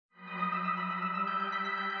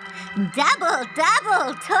Double,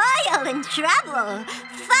 double, toil and trouble,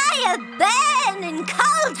 fire, burn, and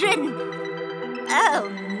cauldron. Oh,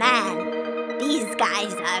 man, these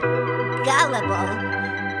guys are gullible.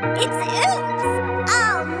 It's oops,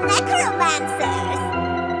 all necromancers.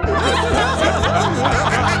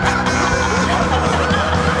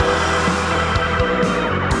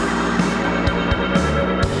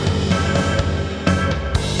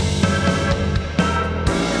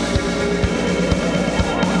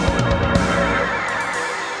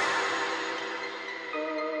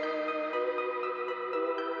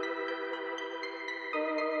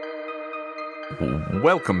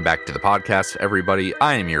 Welcome back to the podcast, everybody.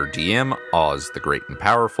 I am your DM, Oz the Great and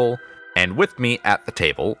Powerful, and with me at the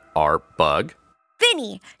table are Bug,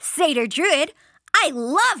 Finny, Satyr Druid. I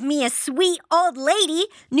love me a sweet old lady,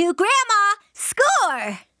 new grandma,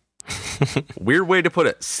 score. Weird way to put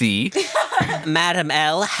it, C, Madam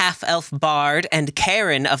L, half-elf bard, and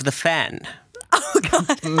Karen of the Fen. Oh,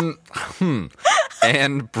 God.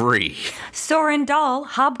 and Bree. Sorrin Doll,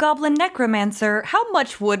 hobgoblin necromancer. How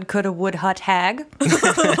much wood could a wood hut hag?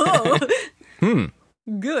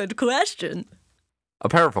 Good question. A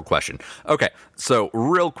powerful question. Okay, so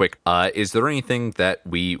real quick, is there anything that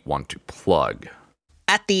we want to plug?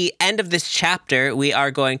 At the end of this chapter, we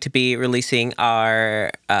are going to be releasing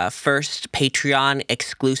our first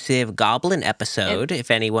Patreon-exclusive Goblin episode, if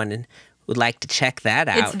anyone would like to check that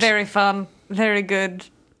out. It's very fun. Very good.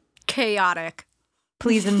 Chaotic.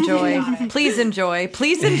 Please enjoy. Please enjoy.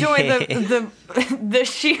 Please enjoy the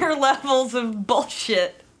sheer levels of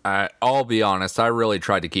bullshit. I'll be honest, I really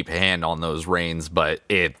tried to keep a hand on those reins, but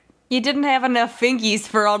it... You didn't have enough fingies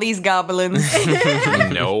for all these goblins.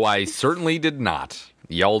 No, I certainly did not.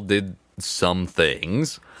 Y'all did some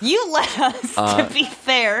things. You let us, to be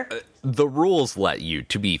fair. The rules let you,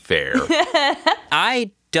 to be fair.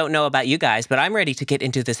 I don't know about you guys, but I'm ready to get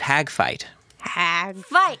into this hag fight. Hag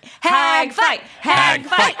fight. Hag fight. Hag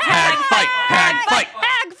fight. Hag fight! Hag fight!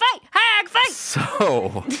 Hag fight. Hag fight.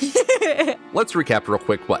 So, let's recap real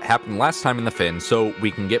quick what happened last time in the Fen so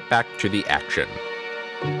we can get back to the action.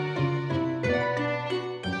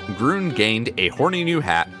 Grun gained a horny new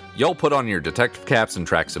hat, y'all put on your detective caps and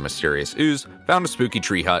tracked some mysterious ooze, found a spooky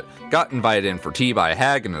tree hut, got invited in for tea by a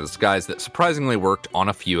hag in a disguise that surprisingly worked on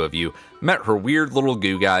a few of you, met her weird little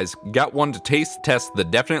goo guys, got one to test the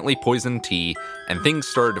definitely poisoned tea, and things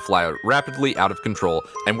started to fly rapidly out of control,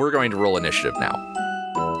 and we're going to roll initiative now.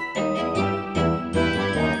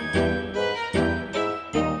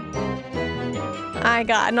 I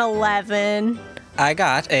got an 11. I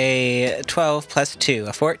got a 12 plus 2,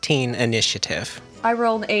 a 14 initiative. I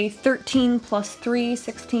rolled a 13 plus 3,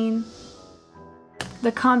 16.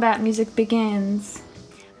 The combat music begins.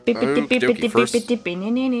 That's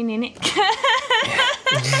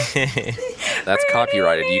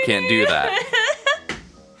copyrighted, you can't do that.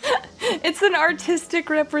 It's an artistic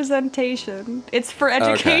representation. It's for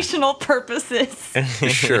educational purposes.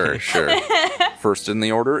 Sure. First in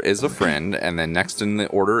the order is a friend, and then next in the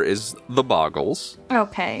order is the boggles.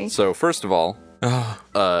 Okay. So first of all,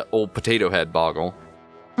 old potato head boggle.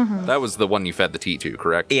 Mm-hmm. That was the one you fed the tea to,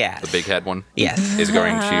 correct? Yeah. The big head one? Yes. Is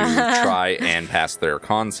going to try and pass their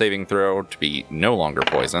con saving throw to be no longer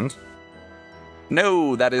poisoned.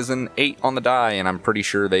 No, that is an 8 on the die, and I'm pretty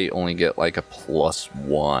sure they only get like a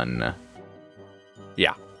 +1.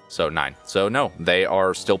 Yeah, so 9. So no, they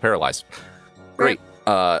are still paralyzed. Great.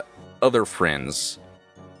 Other friends.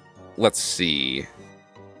 Let's see.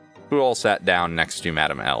 Who all sat down next to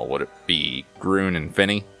Madam L? Would it be Grun and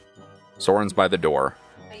Finny? Sorrin's by the door.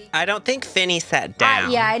 I don't think Finny sat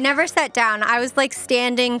down. Yeah, I never sat down. I was like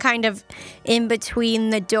standing kind of in between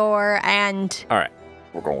the door and... All right.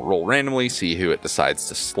 We're going to roll randomly, see who it decides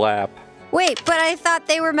to slap. Wait, but I thought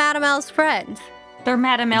they were Madam L's friends. They're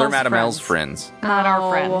Madam L's friends. They're Madam L's friends. Not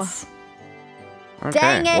our friends. Okay,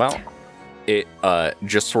 Dang it. well, it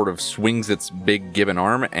just sort of swings its big gibbon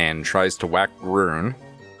arm and tries to whack Grun.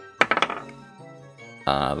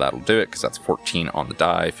 That'll do it, because that's 14 on the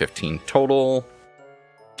die, 15 total.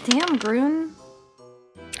 Damn, Grun.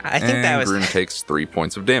 I think that was Grun takes 3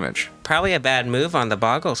 points of damage. probably a bad move on the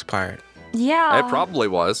boggles part. Yeah. It probably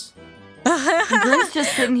was. Grun's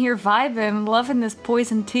just sitting here vibing, loving this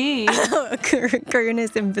poison tea. Grun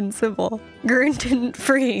is invincible. Grun didn't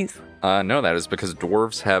freeze. No, that is because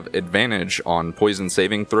dwarves have advantage on poison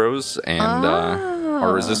saving throws and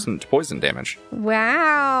are resistant to poison damage.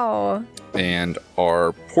 Wow. And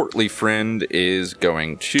our portly friend is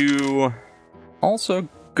going to also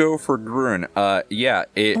go for Grun. Oh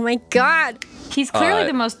my god. He's clearly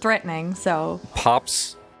the most threatening, so...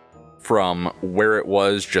 Pops from where it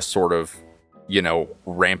was just sort of,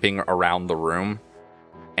 ramping around the room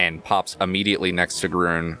and pops immediately next to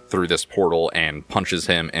Grun through this portal and punches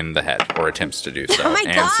him in the head, or attempts to do so. Oh my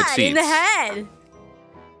and god, succeeds, in the head!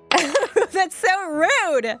 That's so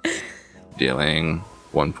rude! dealing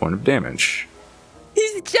 1 point of damage.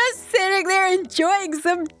 He's just sitting there enjoying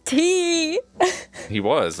some tea! He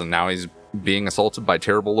was, and now he's being assaulted by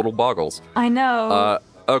terrible little boggles. I know.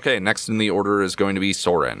 Okay, next in the order is going to be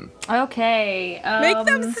Sorrin. Okay. Make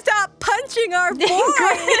them stop punching our boy!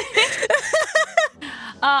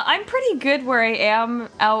 I'm pretty good where I am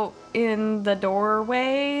out in the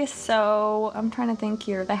doorway, so I'm trying to think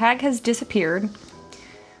here. The hag has disappeared,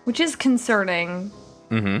 which is concerning.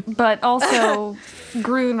 Mm-hmm. But also,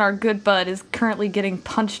 Grun, our good bud, is currently getting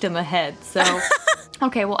punched in the head, so...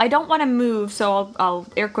 Okay, well, I don't want to move, so I'll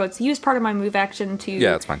air quotes, use part of my move action to...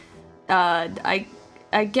 Yeah, that's fine.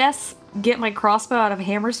 I guess get my crossbow out of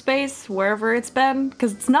hammer space, wherever it's been,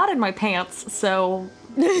 because it's not in my pants, so...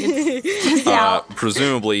 It's just out.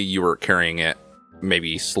 Presumably you were carrying it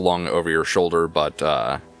maybe slung over your shoulder, but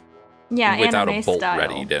Yeah, without anime a bolt style.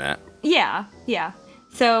 ready, didn't it? Yeah.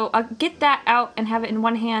 So I'll get that out and have it in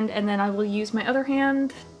one hand, and then I will use my other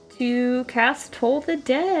hand to cast Toll the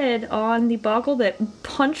Dead on the boggle that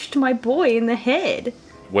punched my boy in the head.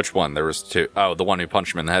 Which one? There was two. Oh, the one who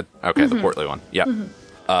punched him in the head? Okay, the portly one. Yep.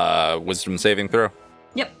 Wisdom saving throw.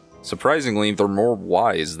 Yep. Surprisingly, they're more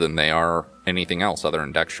wise than they are anything else other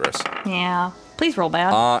than dexterous. Yeah. Please roll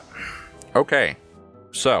bad. Okay.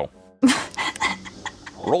 So,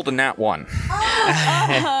 rolled a nat 1.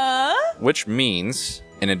 Which means,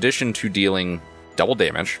 in addition to dealing double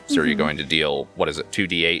damage, so you're going to deal,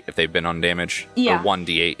 2d8 if they've been undamaged? Yeah. Or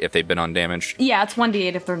 1d8 if they've been undamaged? Yeah, it's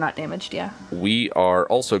 1d8 if they're not damaged, yeah. We are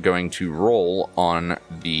also going to roll on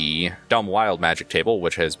the Dumb Wild Magic table,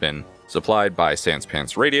 which has been supplied by Sans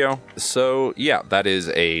Pants Radio. So, yeah, that is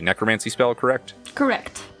a necromancy spell, correct?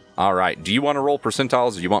 Correct. All right. Do you want to roll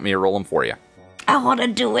percentiles, or do you want me to roll them for you? I want to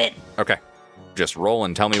do it. Okay. Just roll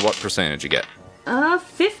and tell me what percentage you get.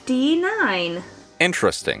 59.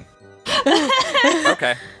 Interesting.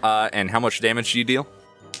 Okay. And how much damage do you deal?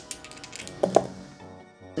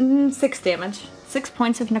 6 damage. 6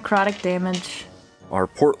 points of necrotic damage. Our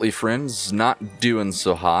portly friend's not doing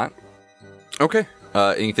so hot. Okay.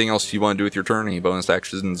 Anything else you want to do with your turn? Any bonus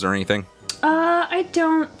actions or anything? I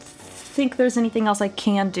don't think there's anything else I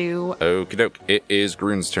can do. Okie doke. It is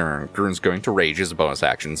Grun's turn. Grun's going to rage as a bonus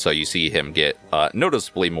action, so you see him get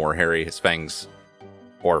noticeably more hairy. His fangs,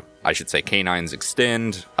 or I should say canines,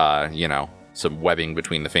 extend. Some webbing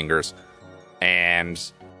between the fingers. And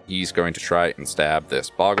he's going to try and stab this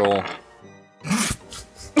boggle.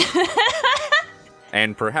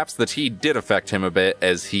 And perhaps the tea did affect him a bit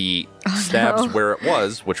as he stabs where it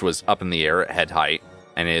was, which was up in the air at head height,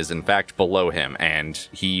 and is in fact below him, and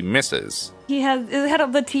he misses.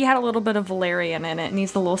 The tea had a little bit of valerian in it, and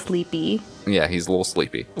he's a little sleepy. Yeah, he's a little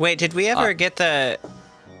sleepy. Wait, did we ever get the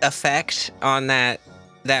effect on that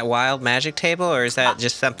wild magic table, or is that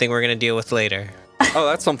just something we're going to deal with later? Oh,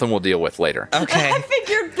 that's something we'll deal with later. Okay. I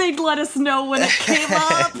figured they'd let us know when it came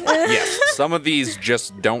up. Yes, some of these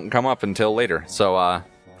just don't come up until later. So,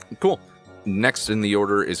 cool. Next in the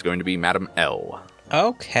order is going to be Madam L.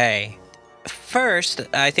 Okay. First,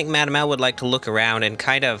 I think Madam L would like to look around and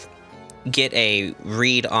kind of get a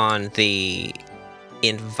read on the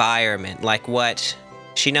environment. Like what...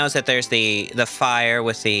 She knows that there's the fire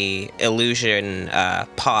with the illusion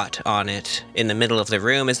pot on it in the middle of the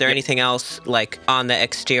room. Is there anything else, like, on the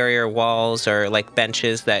exterior walls or, like,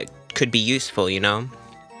 benches that could be useful, you know?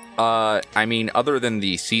 Other than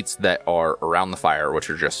the seats that are around the fire, which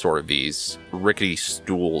are just sort of these rickety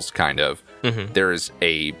stools, kind of, there's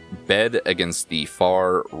a bed against the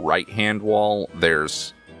far right-hand wall.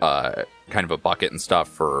 There's kind of a bucket and stuff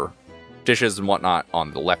for dishes and whatnot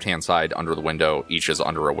on the left-hand side under the window. Each is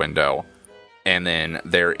under a window. And then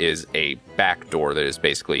there is a back door that is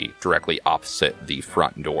basically directly opposite the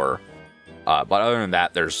front door. But other than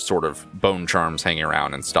that, there's sort of bone charms hanging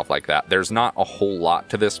around and stuff like that. There's not a whole lot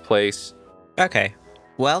to this place. Okay.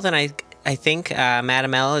 Well, then I think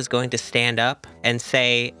Madam L is going to stand up and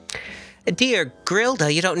say, "Dear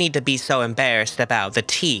Grilda, you don't need to be so embarrassed about the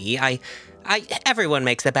tea. Everyone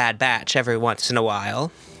makes a bad batch every once in a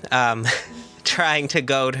while." Trying to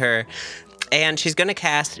goad her. And she's going to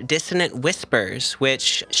cast Dissonant Whispers,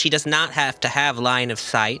 which she does not have to have line of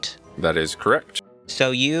sight. That is correct. So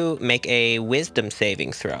you make a wisdom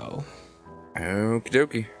saving throw. Okie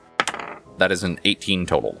dokie. That is an 18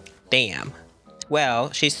 total. Damn.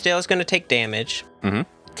 Well, she still is going to take damage.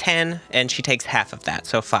 10, and she takes half of that,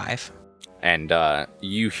 so 5. And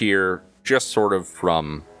you hear just sort of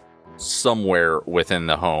from somewhere within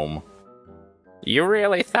the home, "You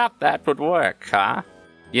really thought that would work, huh?"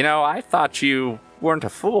 I thought you weren't a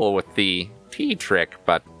fool with the tea trick,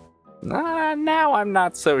 but now I'm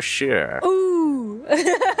not so sure. Ooh.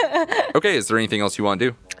 Okay, is there anything else you want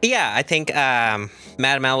to do? Yeah, I think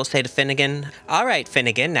Madam L will say to Finnegan, all right,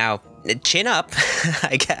 Finnegan, now chin up,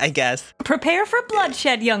 I guess. Prepare for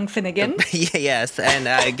bloodshed, young Finnegan. Yes, and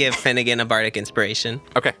I give Finnegan a bardic inspiration.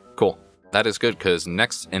 Okay, cool. That is good, because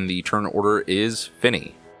next in the turn order is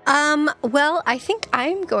Finny. Well, I think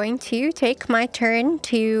I'm going to take my turn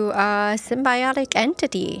to symbiotic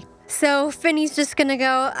entity. So Finny's just gonna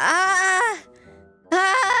go,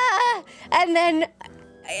 and then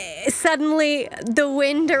suddenly the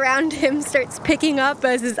wind around him starts picking up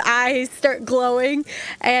as his eyes start glowing,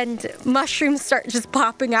 and mushrooms start just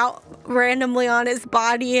popping out randomly on his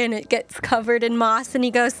body, and it gets covered in moss, and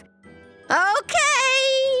he goes, okay!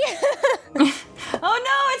 Oh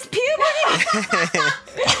no, it's puberty!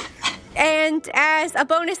 And as a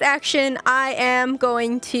bonus action, I am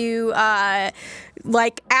going to, as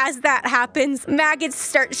that happens, maggots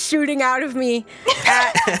start shooting out of me.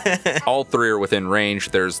 All three are within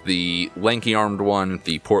range. There's the lanky-armed one,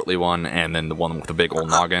 the portly one, and then the one with the big old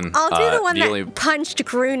noggin. I'll do the one that punched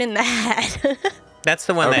Grun in the head. That's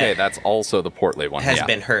the one Okay, that that's also the portly one. has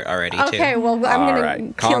been hurt already, Okay, too. well, I'm All going right,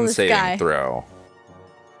 to kill con this saving guy. throw.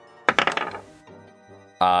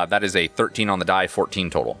 That is a 13 on the die, 14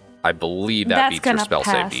 total. I believe that That's beats your gonna spell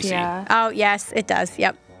pass, save DC. yeah. Oh, yes, it does.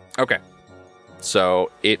 Yep. Okay.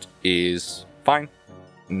 So it is fine.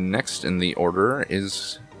 Next in the order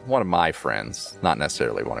is one of my friends, not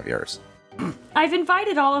necessarily one of yours. I've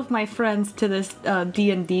invited all of my friends to this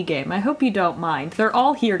D&D game. I hope you don't mind. They're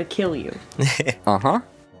all here to kill you. Uh-huh.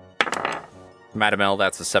 Madam L,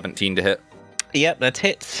 that's a 17 to hit. Yep, that's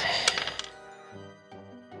hits.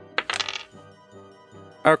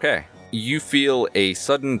 Okay. You feel a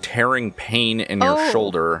sudden tearing pain in your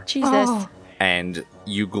shoulder, Jesus. Oh. and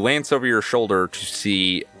you glance over your shoulder to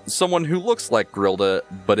see someone who looks like Grilda,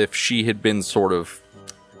 but if she had been sort of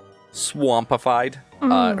swampified,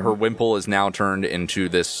 her wimple is now turned into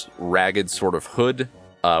this ragged sort of hood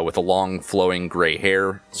with a long flowing gray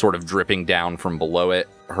hair sort of dripping down from below it.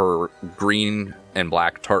 Her green and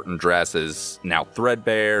black tartan dress is now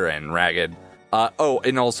threadbare and ragged.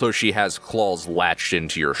 And also she has claws latched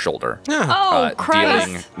into your shoulder, Oh, Christ.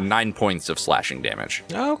 dealing 9 points of slashing damage.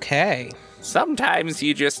 Okay. Sometimes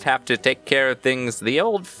you just have to take care of things the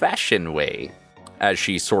old-fashioned way, as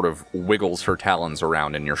she sort of wiggles her talons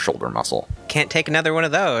around in your shoulder muscle. Can't take another one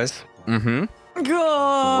of those. Mm-hmm.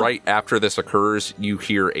 Gah. Right after this occurs, you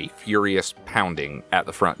hear a furious pounding at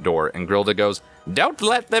the front door, and Grilda goes, "Don't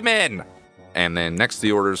let them in!" And then next to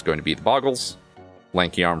the order is going to be the Boggles.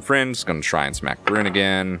 Lanky Arm Friend's going to try and smack Grun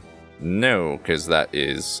again. No, because that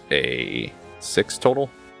is a 6 total.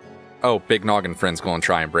 Oh, Big Noggin Friend's going to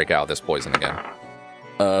try and break out of this poison again.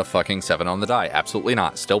 Fucking 7 on the die. Absolutely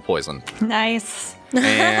not. Still poison. Nice.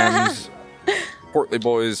 And Portly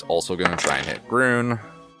Boy's also going to try and hit Grun.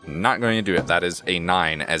 Not going to do it. That is a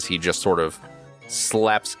 9, as he just sort of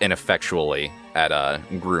slaps ineffectually at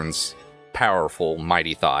Grun's powerful,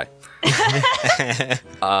 mighty thigh.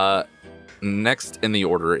 Next in the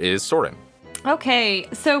order is Sorrin. Okay,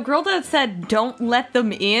 so Grilda said don't let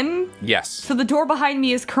them in. Yes. So the door behind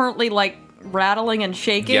me is currently, like, rattling and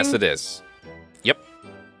shaking? Yes, it is. Yep.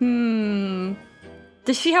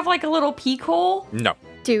 Does she have, like, a little peek hole? No.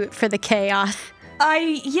 Do it for the chaos.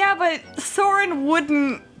 Yeah, but Sorrin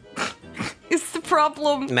wouldn't. Is the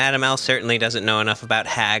problem. Madam L certainly doesn't know enough about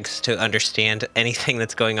hags to understand anything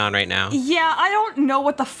that's going on right now. Yeah, I don't know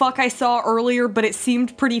what the fuck I saw earlier, but it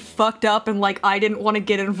seemed pretty fucked up and like I didn't want to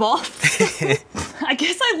get involved. I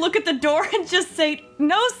guess I look at the door and just say,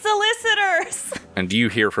 "No solicitors!" And you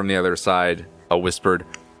hear from the other side a whispered,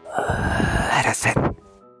 "Edison."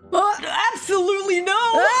 Absolutely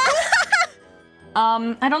no!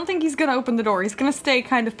 I don't think he's gonna open the door. He's gonna stay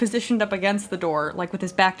kind of positioned up against the door, like with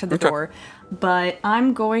his back to the door. But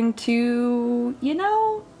I'm going to,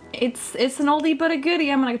 it's an oldie but a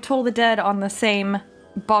goodie. I'm gonna toll the dead on the same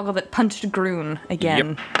boggle that punched Grun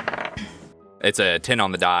again. Yep. It's a 10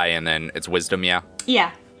 on the die, and then it's wisdom, yeah?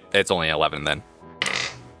 Yeah. It's only 11 then.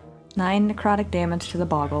 9 necrotic damage to the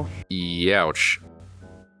boggle. Youch.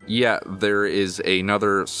 Yeah, there is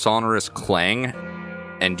another sonorous clang,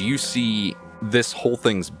 and you see this whole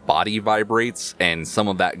thing's body vibrates, and some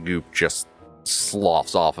of that goop just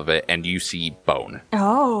sloughs off of it, and you see bone.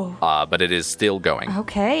 Oh. But it is still going.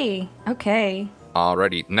 Okay.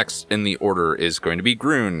 Alrighty, next in the order is going to be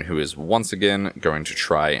Grun, who is once again going to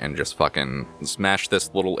try and just fucking smash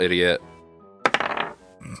this little idiot.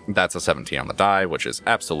 That's a 17 on the die, which is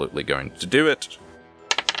absolutely going to do it.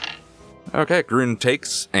 Okay, Grun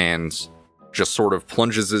takes and just sort of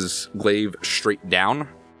plunges his glaive straight down,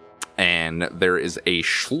 and there is a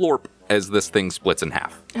schlorp as this thing splits in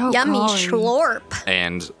half. Oh, Yummy golly. schlorp.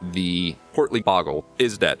 And the portly boggle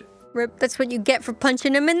is dead. Rip, that's what you get for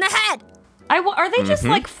punching him in the head. Are they just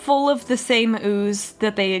like full of the same ooze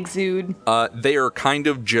that they exude? They are kind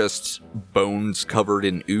of just bones covered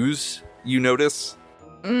in ooze, you notice.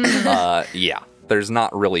 Yeah, there's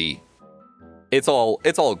not really... It's all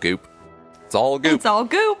goop. It's all goop. It's all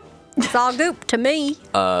goop. It's all goop to me.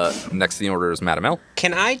 Next in the order is Madame L.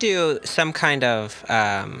 Can I do some kind of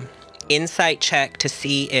insight check to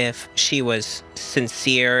see if she was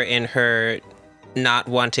sincere in her not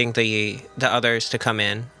wanting the others to come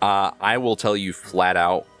in? I will tell you flat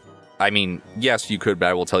out. I mean, yes, you could, but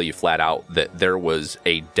I will tell you flat out that there was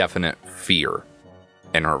a definite fear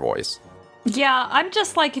in her voice. Yeah, I'm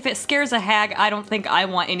just like, if it scares a hag, I don't think I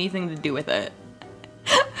want anything to do with it.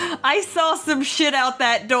 I saw some shit out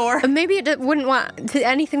that door. Maybe it wouldn't want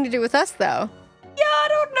anything to do with us, though. Yeah, I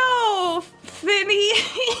don't know, Finny.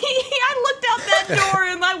 I looked out that door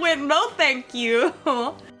and I went, no thank you.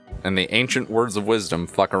 And the ancient words of wisdom,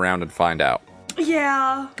 fuck around and find out.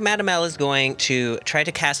 Yeah. Madame L is going to try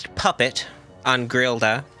to cast Puppet on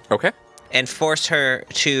Grilda Okay. and force her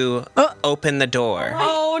to open the door.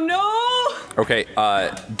 Oh no. Okay,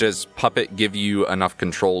 does Puppet give you enough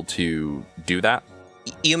control to do that?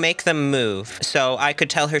 You make them move, so I could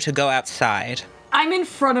tell her to go outside. I'm in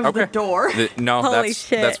front of the door. No, Holy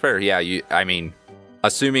shit. that's fair. Yeah, I mean,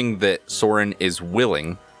 assuming that Sorrin is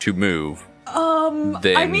willing to move,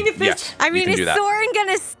 then I mean, if this, yes, I you mean, can is do that. Sorrin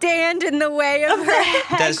gonna stand in the way of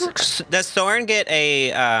her? Does Sorrin get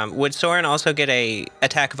a? Would Sorrin also get a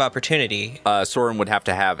attack of opportunity? Sorrin would have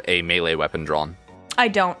to have a melee weapon drawn. I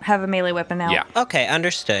don't have a melee weapon now. Yeah. Okay,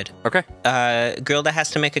 understood. Okay. Grilda has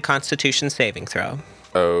to make a Constitution saving throw.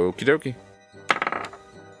 Okie dokie.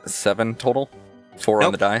 7 total. 4 on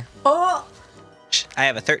Nope. the die. Oh, I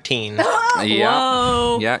have a 13. Yeah.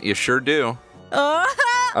 Whoa. Yeah, you sure do. oh.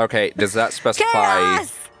 Okay, does that specify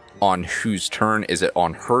Chaos! on whose turn? Is it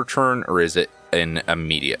on her turn, or is it an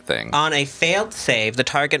immediate thing? On a failed save, the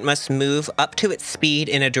target must move up to its speed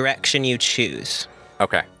in a direction you choose.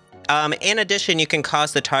 Okay. In addition, you can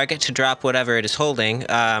cause the target to drop whatever it is holding,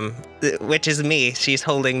 which is me. She's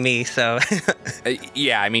holding me, so...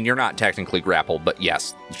 Yeah, I mean, you're not technically grappled, but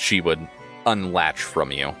yes, she would unlatch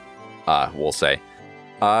from you, we'll say.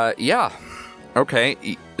 Yeah. Okay.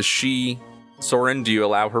 Sorrin, do you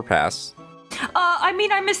allow her pass? I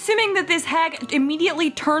mean, I'm assuming that this hag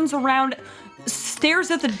immediately turns around,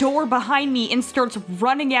 stares at the door behind me, and starts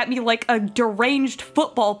running at me like a deranged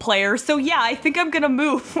football player. So yeah, I think I'm gonna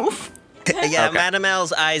move. Yeah, Okay. Madame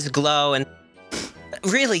L's eyes glow, and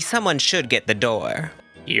really, someone should get the door.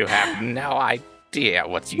 You have no idea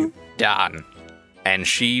what you've done. And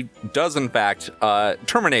she does, in fact,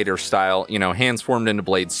 Terminator style, hands formed into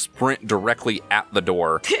blades, sprint directly at the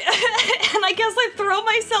door And I guess I throw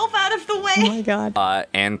myself out of the way. Oh my god.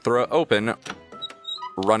 and throw it open,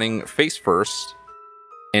 running face first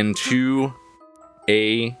into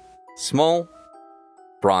a small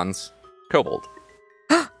bronze kobold.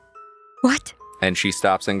 What? And she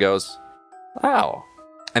stops and goes, "Wow."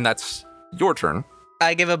 And that's your turn.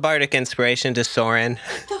 I give a bardic inspiration to Sorrin.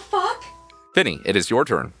 The fuck? Finny, it is your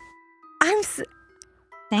turn.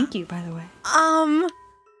 Thank you, by the way.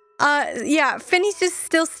 Yeah, Finny's just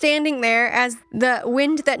still standing there as the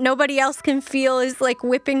wind that nobody else can feel is like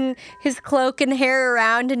whipping his cloak and hair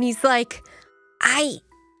around, and he's like,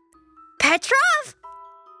 Petrov?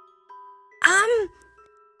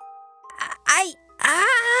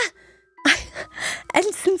 And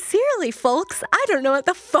sincerely, folks, I don't know what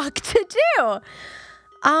the fuck to do.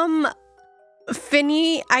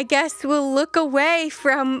 Finny, I guess, will look away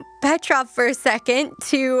from Petrov for a second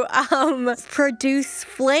to produce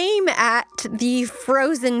flame at the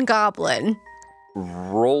frozen goblin.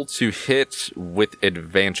 Roll to hit with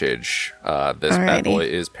advantage. This bad Alrighty. boy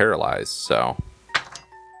is paralyzed, so.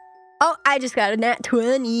 Oh, I just got a nat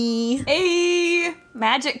 20. Hey,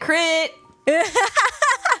 magic crit. This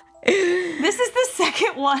is the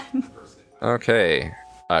second one. Okay.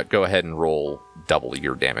 Go ahead and roll double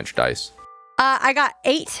your damage dice. I got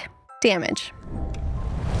 8 damage.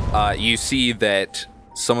 You see that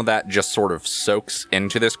some of that just sort of soaks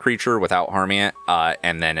into this creature without harming it,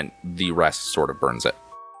 and then the rest sort of burns it.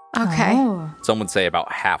 Okay. Oh. Some would say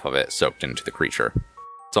about half of it soaked into the creature.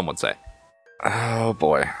 Some would say. Oh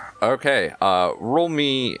boy. Okay. Roll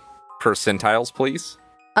me percentiles, please.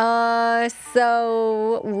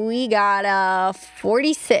 So we got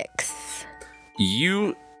 46.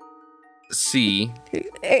 You see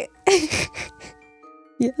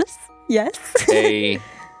Yes. a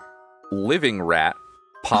living rat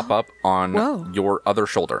pop up on Whoa. your other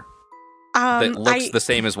shoulder that looks the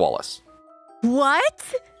same as Wallace.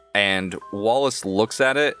 What? And Wallace looks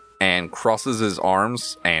at it and crosses his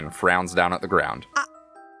arms and frowns down at the ground.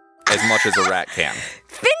 As much as a rat can.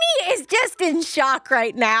 Finny is just in shock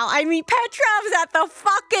right now. I mean, Petrov's at the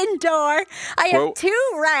fucking door. I have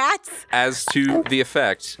 2 rats. As to the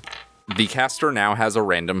effect, the caster now has a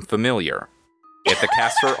random familiar. If the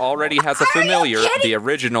caster already has a familiar, the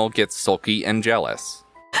original gets sulky and jealous.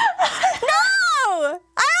 No!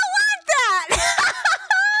 I don't want that!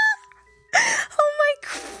 Oh my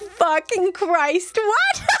fucking Christ,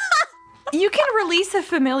 what? You can release a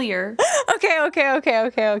familiar. Okay.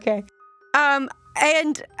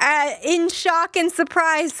 And in shock and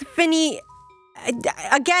surprise, Finny,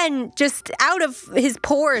 again, just out of his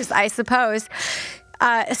pores, I suppose,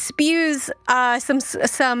 spews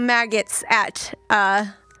some maggots at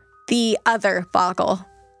the other boggle.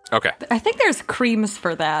 Okay. I think there's creams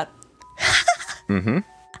for that.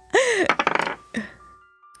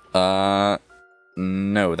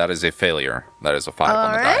 No, that is a failure. That is a 5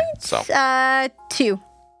 on the die. So 2.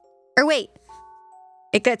 Or wait.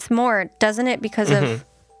 It gets more, doesn't it? Because of...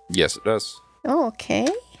 Yes, it does. Oh, okay.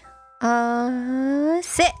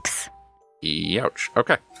 6. Ouch.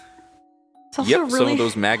 Okay. It's also Yep, really... some of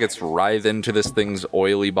those maggots writhe into this thing's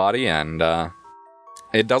oily body, and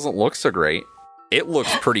it doesn't look so great. It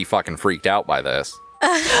looks pretty fucking freaked out by this.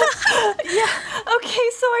 Yeah, okay,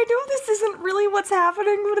 so I know this isn't really what's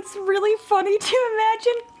happening, but it's really funny to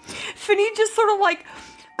imagine Finny just sort of like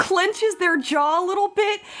clenches their jaw a little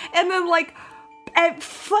bit, and then like at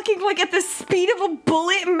the speed of a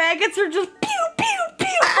bullet, maggots are just pew pew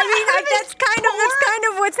pew. I mean, that's kind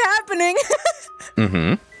of what's happening.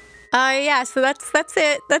 Yeah, so that's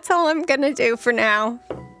it. That's all I'm gonna do for now.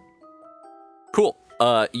 Cool.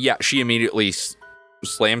 Yeah, she immediately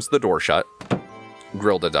slams the door shut.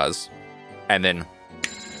 Grilda does. And then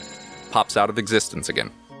pops out of existence again.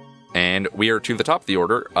 And we are to the top of the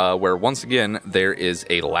order, where once again, there is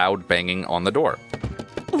a loud banging on the door.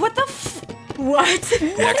 What the What?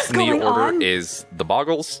 Next in the going order on? is the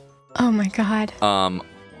boggles. Oh my god.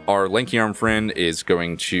 Our lanky arm friend is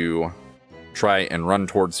going to try and run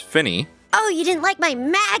towards Finny, Oh, you didn't like my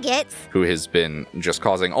maggots? who has been just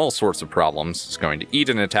causing all sorts of problems. Is going to eat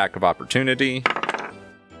an attack of opportunity.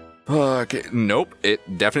 Okay, nope,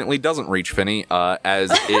 it definitely doesn't reach Finny, as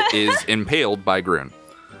it is impaled by Grun.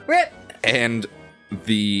 Rip. And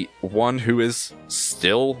the one who is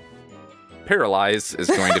still paralyzed is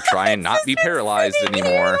going to try and not be paralyzed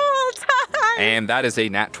anymore. And that is a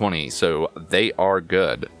nat 20, so they are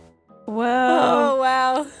good. Whoa. Oh,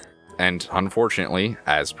 wow. And unfortunately,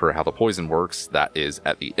 as per how the poison works, that is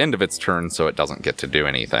at the end of its turn, so it doesn't get to do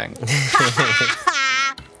anything.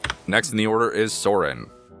 Next in the order is Sorrin.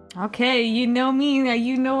 Okay, you know me, now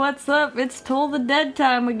you know what's up. It's Toll the Dead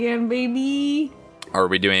time again, baby. Are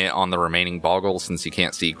we doing it on the remaining boggle since you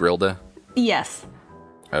can't see Grilda? Yes.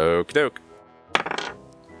 Okie doke.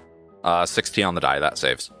 16 on the die, that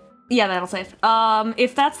saves. Yeah, that'll save.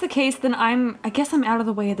 If that's the case, then I guess I'm out of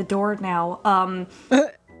the way of the door now.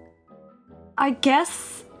 I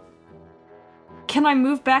guess... Can I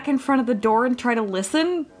move back in front of the door and try to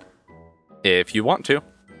listen? If you want to.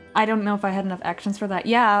 I don't know if I had enough actions for that.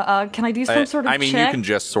 Yeah, can I do some sort of I mean, check? you can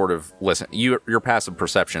just sort of listen. Your passive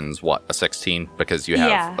perception's what, a 16? Because you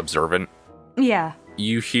have observant. Yeah.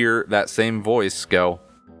 You hear that same voice go,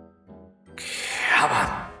 "Come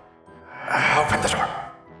on, open the door."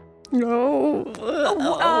 No.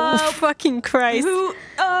 Oh, fucking Christ. Who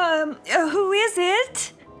is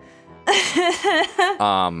it?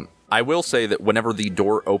 I will say that whenever the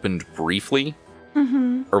door opened briefly,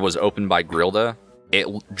 or was opened by Grilda, it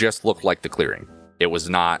just looked like the clearing. It was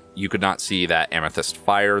not, you could not see that amethyst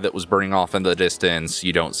fire that was burning off in the distance.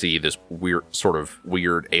 You don't see this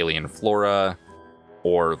weird alien flora,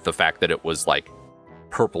 or the fact that it was like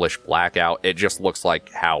purplish blackout. It just looks like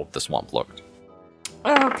how the swamp looked.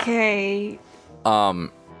 Okay.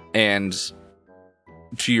 And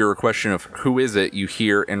to your question of who is it, you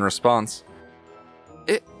hear in response,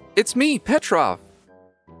 it's me, Petrov.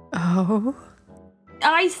 Oh.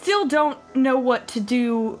 I still don't know what to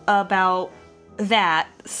do about that,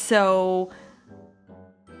 so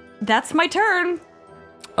that's my turn.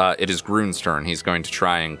 It is Grun's turn. He's going to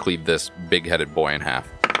try and cleave this big-headed boy in half.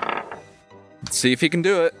 Let's see if he can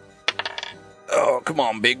do it. Oh, come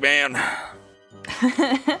on, big man.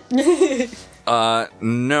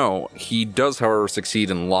 No. He does, however, succeed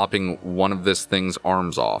in lopping one of this thing's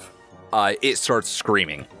arms off. It starts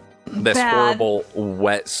screaming. This Bad. horrible,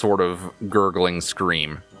 wet, sort of gurgling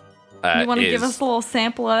scream. You want to give us a little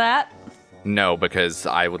sample of that? No, because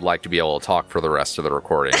I would like to be able to talk for the rest of the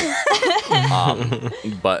recording.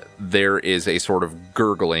 But there is a sort of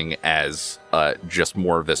gurgling as just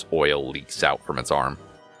more of this oil leaks out from its arm.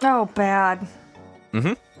 Oh, bad.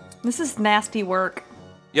 Mm-hmm. This is nasty work.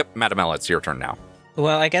 Yep, Madam Ella, it's your turn now.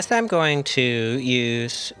 Well, I guess I'm going to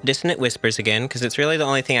use Dissonant Whispers again, because it's really the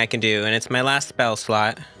only thing I can do, and it's my last spell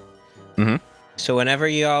slot. Mm-hmm. So whenever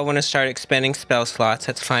you all want to start expending spell slots,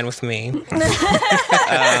 that's fine with me.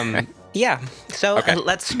 Yeah, so Okay.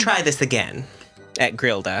 Let's try this again at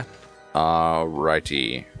Grilda.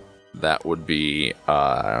 Alrighty. That would be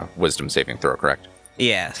wisdom saving throw, correct?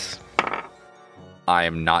 Yes. I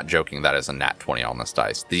am not joking. That is a nat 20 on this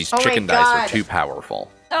dice. These Oh my chicken dice are God. too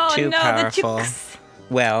powerful. Oh, Too no, powerful. the chicks.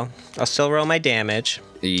 Well, I'll still roll my damage.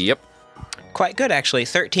 Yep. Quite good, actually.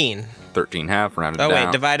 13. 13 half, rounded Oh, down.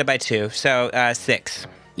 wait, divided by 2. So, 6.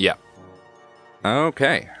 Yep.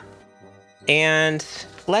 Okay. And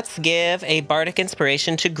let's give a bardic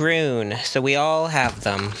inspiration to Grun, so we all have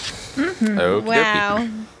them. Okie Wow.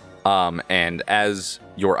 dokie. And as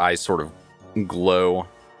your eyes sort of glow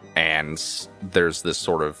and there's this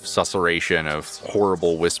sort of susurration of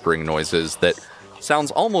horrible whispering noises that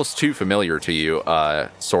sounds almost too familiar to you,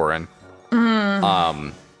 Sorrin.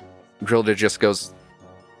 Grilda just goes,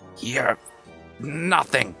 "You're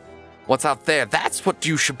nothing. What's out there? That's what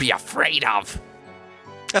you should be afraid of."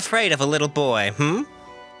 Afraid of a little boy,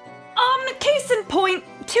 Case in point,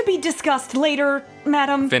 to be discussed later,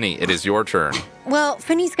 madam. Finny, it is your turn. Well,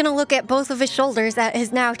 Finny's gonna look at both of his shoulders at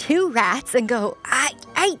his now 2 rats and go,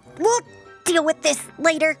 I will deal with this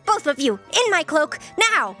later, both of you, in my cloak,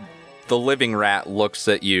 now, The living rat looks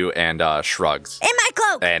at you and shrugs in my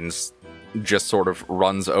cloak. and just sort of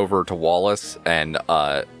runs over to Wallace and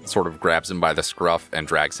sort of grabs him by the scruff and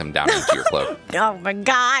drags him down into your cloak. Oh my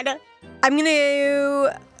God. I'm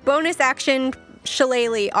gonna bonus action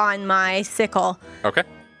shillelagh on my sickle. Okay.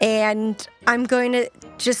 And I'm going to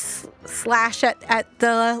just slash at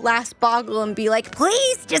the last boggle and be like,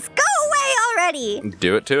 please just go away already.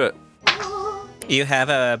 Do it to it. You have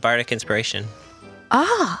a bardic inspiration.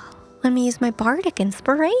 Let me use my bardic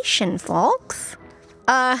inspiration, folks.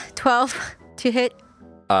 12 to hit.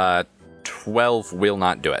 12 will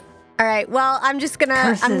not do it. All right. Well, I'm just gonna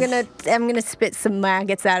Curses. I'm gonna spit some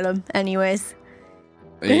maggots at him anyways.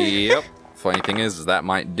 Yep. Funny thing is that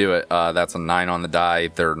might do it. That's a 9 on the die.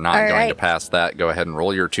 They're not All going right. to pass that. Go ahead and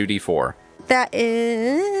roll your 2d4. That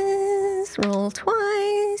is roll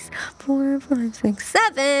twice. 4, 5, 6,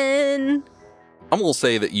 7. I'm going to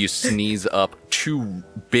say that you sneeze up 2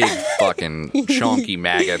 big fucking chonky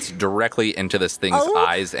maggots directly into this thing's Oh.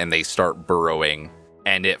 eyes, and they start burrowing,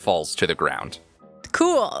 and it falls to the ground.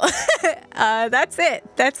 Cool. That's it.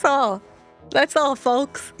 That's all. That's all,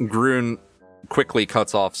 folks. Grun quickly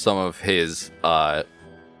cuts off some of his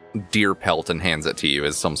deer pelt and hands it to you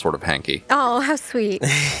as some sort of hanky. Oh, how sweet.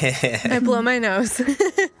 I blow my nose.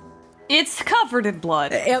 It's covered in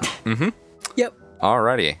blood. Yep. Mm-hmm. Yep.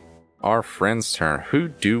 Alrighty. Our friend's turn. Who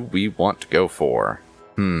do we want to go for?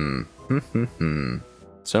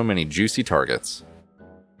 So many juicy targets.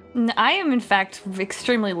 I am, in fact,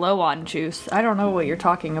 extremely low on juice. I don't know what you're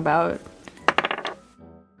talking about.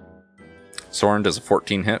 Sorrin, does a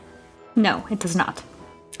 14 hit? No, it does not.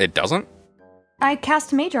 It doesn't? I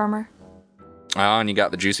cast mage armor. Oh, and you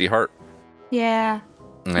got the juicy heart. Yeah.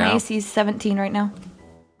 My Yeah. AC's 17 right now.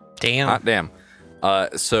 Damn. Hot damn.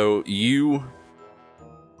 So you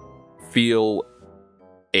feel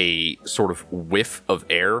a sort of whiff of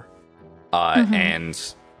air, and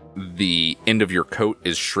the end of your coat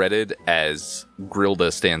is shredded as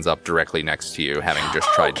Grilda stands up directly next to you, having just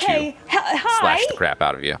tried to Hi. slash the crap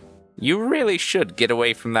out of you. You really should get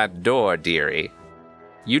away from that door, dearie.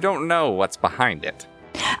 You don't know what's behind it.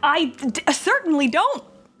 I certainly don't.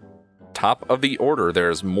 Top of the order,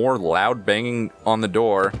 there's more loud banging on the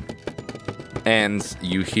door, and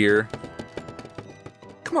you hear,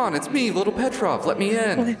 "Come on, it's me, little Petrov, let me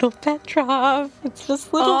in." Little Petrov. It's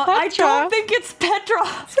just little I Petrov. don't think it's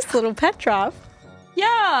Petrov. It's just little Petrov.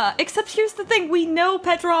 Yeah, except here's the thing. We know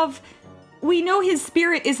Petrov. We know his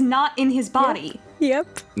spirit is not in his body. Yep.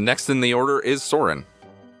 Next in the order is Sorrin.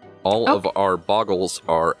 All of our boggles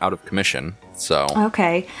are out of commission, so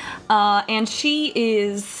Okay. And she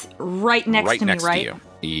is right next right to me, next right?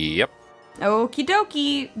 to you. Yep. Okie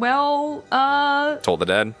dokie. Well, Toll the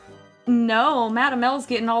Dead. no, Madam L's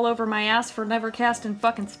getting all over my ass for never casting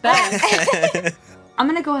fucking spells. I'm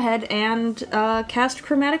gonna go ahead and cast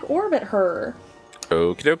Chromatic Orb at her.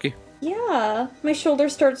 Okie dokie. Yeah, my shoulder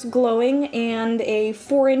starts glowing and a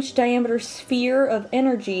 4-inch diameter sphere of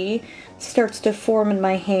energy starts to form in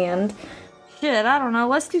my hand. Shit, I don't know.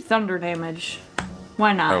 Let's do thunder damage.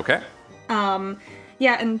 Why not? Okay.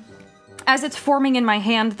 Yeah, and as it's forming in my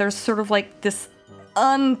hand, there's sort of like this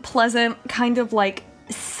unpleasant kind of like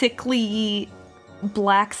sickly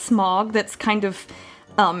black smog that's kind of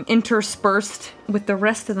interspersed with the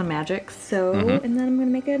rest of the magic. So, and then I'm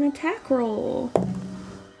gonna make an attack roll.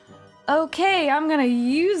 Okay, I'm gonna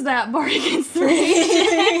use that bardic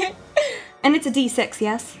inspiration. And it's a d6,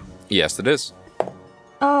 yes? Yes, it is.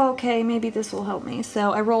 Okay, maybe this will help me.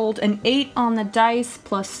 So I rolled an 8 on the dice,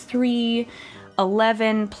 plus 3,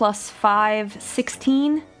 11, plus 5,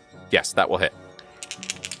 16. Yes, that will hit.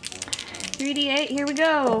 3d8, here we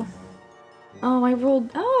go. Oh, I rolled,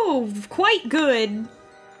 quite good.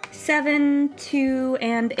 7, 2,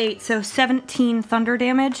 and 8, so 17 thunder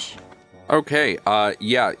damage. Okay,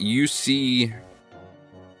 yeah, you see...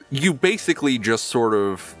 You basically just sort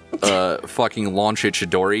of fucking launch a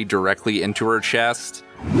Chidori directly into her chest,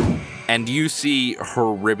 and you see her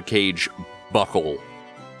ribcage buckle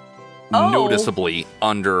noticeably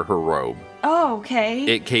under her robe. Oh, okay.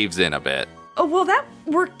 It caves in a bit. Oh, well, that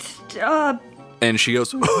worked, And she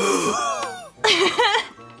goes,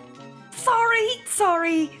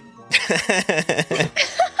 Sorry.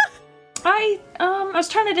 I was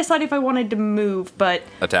trying to decide if I wanted to move, but...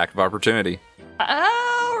 Attack of opportunity.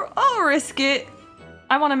 I'll risk it.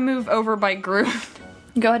 I want to move over by Grun.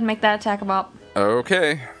 Go ahead and make that attack of op.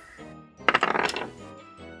 Okay.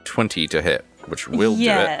 20 to hit, which will do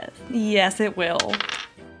it. Yes, it will.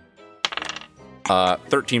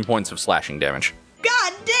 13 points of slashing damage.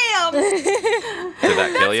 God damn! Did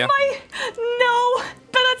that kill you? No,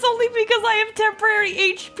 but that's only because I have temporary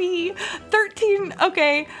HP. 13,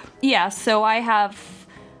 okay. Yeah, so I have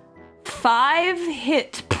 5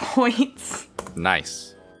 hit points.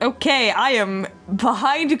 Nice. Okay, I am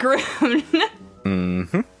behind Grun.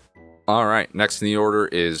 All right, next in the order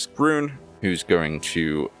is Grun, who's going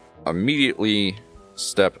to immediately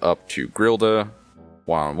step up to Grilda.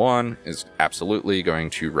 1-on-1 is absolutely going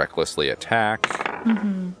to recklessly attack.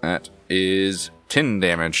 That is 10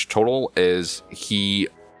 damage total as he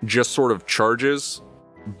just sort of charges,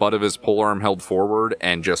 butt of his polearm held forward,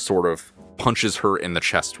 and just sort of punches her in the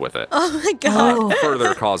chest with it. Oh my god.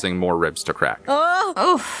 Further causing more ribs to crack.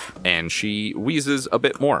 Oh. And she wheezes a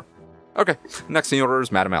bit more. Okay, next in the order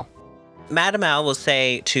is Madame L. Madame L will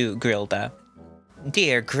say to Grilda,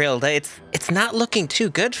 "Dear Grilda, it's not looking too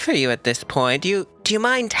good for you at this point. Do you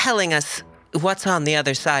mind telling us what's on the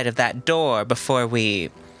other side of that door before we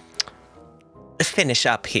finish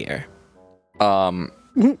up here?"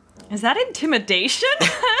 Is that intimidation?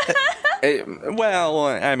 Well,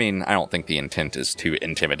 I mean, I don't think the intent is to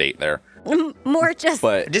intimidate there. More just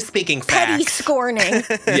But Just speaking petty facts. scorning.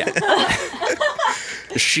 yeah.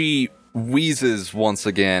 She wheezes once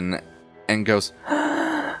again and goes,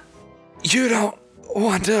 "You don't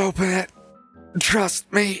want to open it.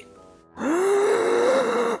 Trust me."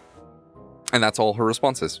 And that's all her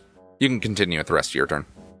response is. You can continue with the rest of your turn.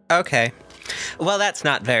 Okay. Well, that's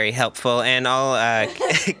not very helpful, and I'll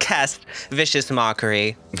cast Vicious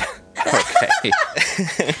Mockery. Okay.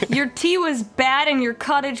 Your tea was bad and your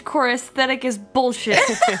cottagecore aesthetic is bullshit.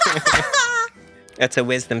 That's a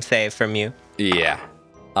wisdom save from you. Yeah.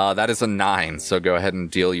 That is a 9, so go ahead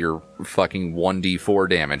and deal your fucking 1d4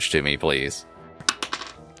 damage to me, please.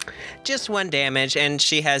 Just 1 damage, and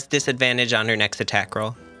she has disadvantage on her next attack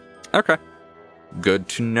roll. Okay. Good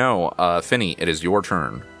to know. Finny, it is your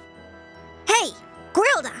turn. Hey,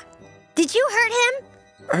 Grilda, did you hurt him?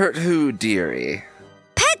 Hurt who, dearie?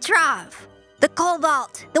 Petrov, the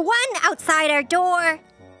Cobalt, the one outside our door.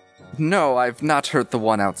 No, I've not hurt the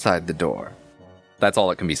one outside the door. That's all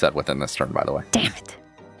that can be said within this turn, by the way. Damn it.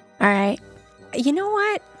 All right. You know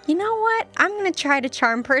what? I'm going to try to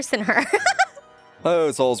charm person her. Oh,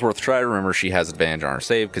 it's always worth a try. Remember, she has advantage on her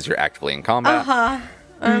save because you're actively in combat.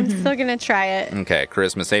 I'm still going to try it. Okay,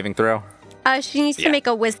 charisma saving throw. She needs to make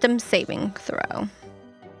a wisdom saving throw.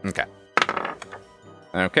 Okay.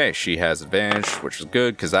 Okay, she has advantage, which is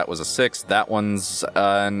good because that was a 6. That one's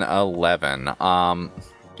an 11.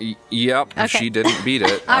 Yep, Okay. she didn't beat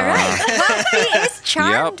it. All right. Well, she is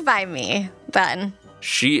charmed by me, then.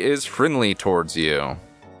 She is friendly towards you.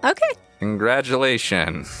 Okay.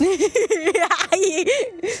 Congratulations.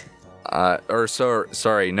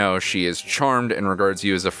 Sorry, no, she is charmed and regards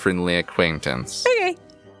you as a friendly acquaintance. Okay.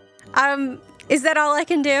 Is that all I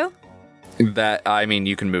can do?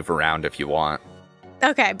 You can move around if you want.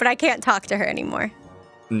 Okay, but I can't talk to her anymore.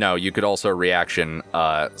 No, you could also reaction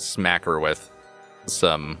smack her with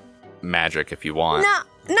some magic if you want.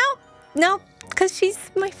 No, because she's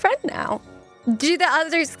my friend now. Do the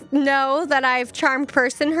others know that I've charmed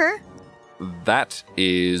person her? That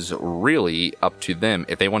is really up to them.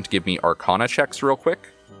 If they want to give me Arcana checks real quick.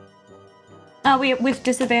 With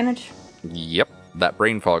disadvantage? Yep, that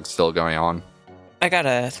brain fog's still going on. I got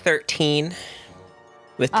a 13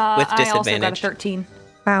 with I also disadvantage. got a 13.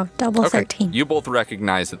 Wow, double Okay, 13. you both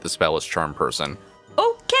recognize that the spell is Charm Person.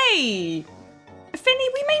 Okay! Finny,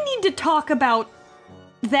 we may need to talk about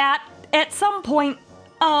that at some point.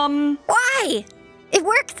 Why? It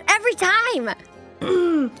works every time.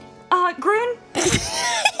 Grun?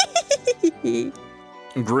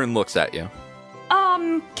 Grun looks at you.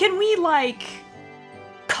 Can we,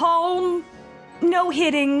 calm, no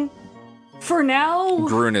hitting for now?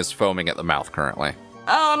 Grun is foaming at the mouth currently.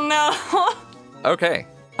 Oh, no. Okay,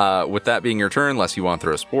 with that being your turn, unless you want to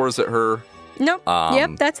throw spores at her. Nope.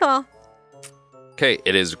 Yep, that's all. Okay,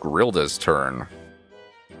 it is Grilda's turn.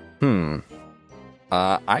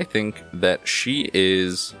 I think that she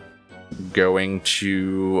is going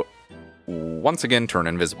to once again turn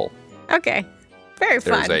invisible. Okay. Very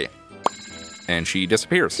fun. And she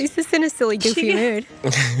disappears. She's just in a silly, goofy mood.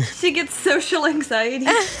 She gets social anxiety.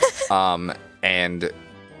 And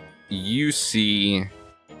you see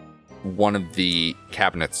one of the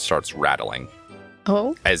cabinets starts rattling.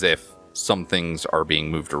 Oh, As if some things are being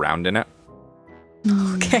moved around in it.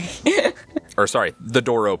 okay. Or sorry, the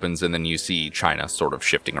door opens and then you see China sort of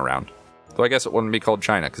shifting around. Though I guess it wouldn't be called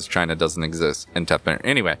China because China doesn't exist in Tefbin.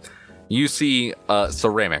 Anyway, you see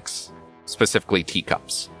ceramics, specifically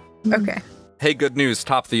teacups. Okay. Hey, good news,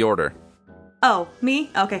 top the order. Oh,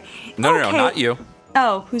 me? Okay. No, Okay. not you.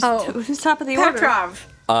 Oh, who's top of the order? Petrov.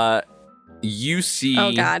 You see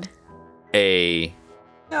Oh, God. a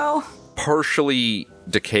No. partially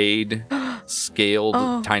decayed, scaled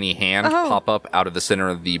tiny hand pop up out of the center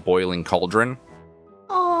of the boiling cauldron.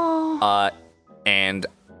 Oh. And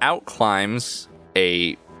out climbs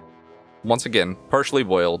a, once again, partially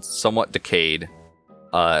boiled, somewhat decayed,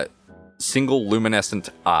 single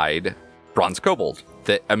luminescent-eyed bronze kobold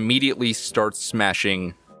that immediately starts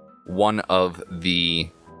smashing one of the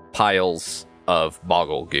piles of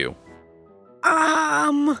boggle goo.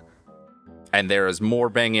 And there is more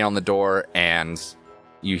banging on the door, and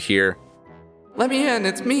you hear, Let me in,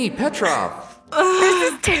 it's me, Petrov.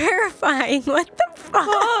 This is terrifying. What the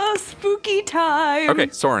fuck? Spooky time. okay,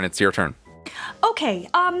 Sorrin, it's your turn. Okay,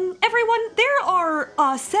 everyone, there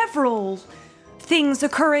are several things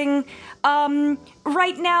occurring.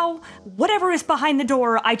 Right now, whatever is behind the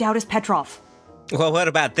door, I doubt is Petrov. Well, what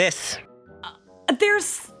about this?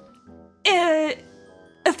 There's a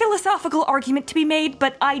philosophical argument to be made,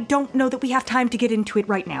 but I don't know that we have time to get into it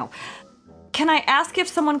right now. Can I ask if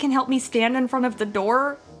someone can help me stand in front of the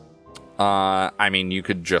door? I mean, you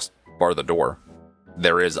could just bar the door.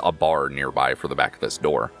 There is a bar nearby for the back of this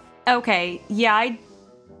door. Okay, yeah, I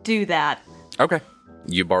do that. Okay,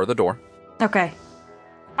 you bar the door. Okay.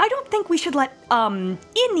 I don't think we should let,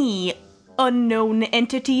 any unknown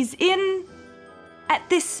entities in at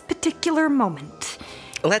this particular moment.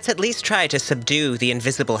 Let's at least try to subdue the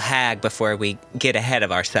invisible hag before we get ahead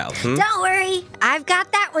of ourselves. Don't worry. I've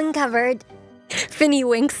got that one covered. Finny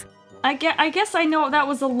winks. I guess I know that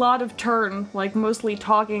was a lot of turn, mostly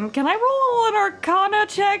talking. Can I roll an Arcana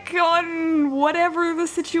check on whatever the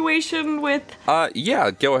situation with... Yeah,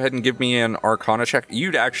 go ahead and give me an Arcana check.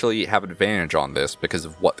 You'd actually have advantage on this because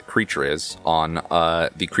of what the creature is on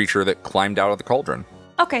the creature that climbed out of the cauldron.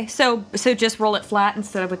 Okay, so just roll it flat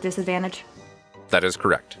instead of with disadvantage? That is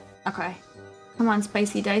correct. Okay. Come on,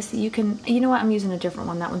 Spicy Dicey, you know what, I'm using a different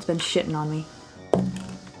one. That one's been shitting on me.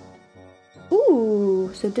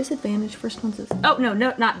 Ooh, so disadvantage, first one's... Oh, no,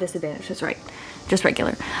 not disadvantage, that's right. Just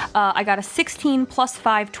regular. I got a 16 plus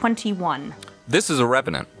 5, 21. This is a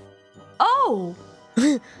revenant. Oh!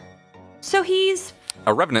 So he's...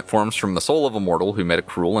 A revenant forms from the soul of a mortal who met a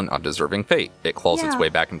cruel and undeserving fate. It claws its way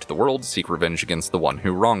back into the world to seek revenge against the one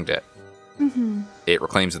who wronged it. Mm-hmm. It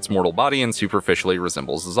reclaims its mortal body and superficially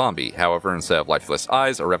resembles a zombie. However, instead of lifeless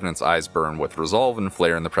eyes, a revenant's eyes burn with resolve and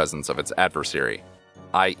flare in the presence of its adversary.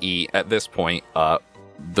 I.e., at this point,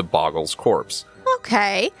 the boggle's corpse.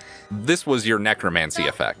 Okay. This was your necromancy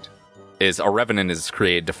effect. Is a revenant is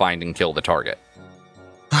created to find and kill the target.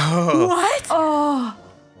 What? Oh,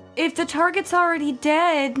 if the target's already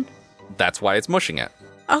dead... That's why it's mushing it.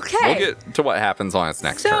 Okay. We'll get to what happens on its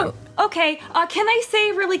next turn. Okay, can I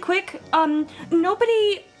say really quick,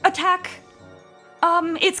 nobody attack...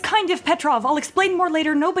 it's kind of Petrov. I'll explain more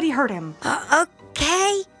later. Nobody hurt him.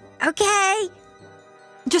 Okay.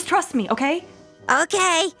 Just trust me, okay?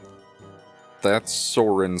 Okay. That's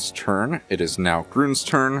Sorrin's turn. It is now Grun's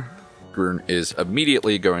turn. Grun is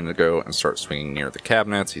immediately going to go and start swinging near the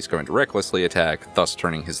cabinets. He's going to recklessly attack, thus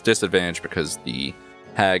turning his disadvantage because the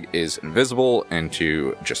hag is invisible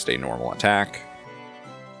into just a normal attack.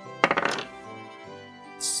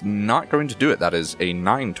 is not going to do it. That is a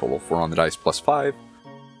 9 total, 4 on the dice plus 5.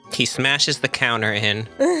 He smashes the counter in.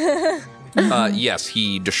 Yes,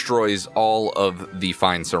 he destroys all of the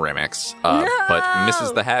fine ceramics, but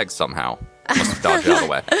misses the hag somehow. Must have dodged out of the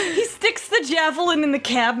way. He sticks the javelin in the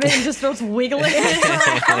cabinet and just starts wiggling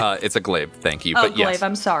it. It's a glaive, thank you. Oh, But glaive, yes,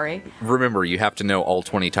 I'm sorry. remember, you have to know all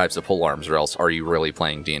 20 types of pole arms, or else are you really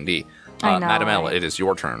playing D&D? I know, Madam L, right? it is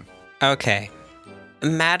your turn. Okay.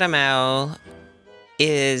 Madam L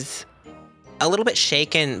is a little bit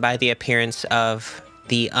shaken by the appearance of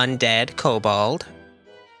the undead kobold.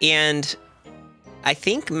 And I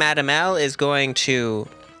think Madam L is going to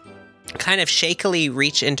kind of shakily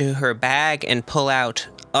reach into her bag and pull out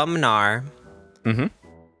Umnar. Mm-hmm.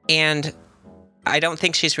 And I don't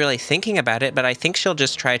think she's really thinking about it, but I think she'll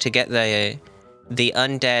just try to get the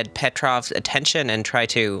undead Petrov's attention and try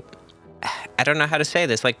to, I don't know how to say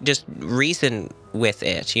this, like just reason with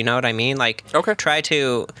it. You know what I mean? Like, Okay. try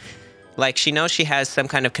to, like, she knows she has some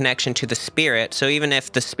kind of connection to the spirit. So even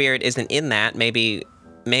if the spirit isn't in that, maybe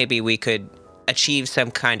we could achieve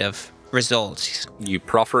some kind of results. You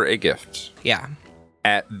proffer a gift. Yeah.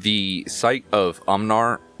 At the sight of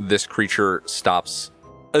Umnar, this creature stops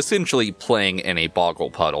essentially playing in a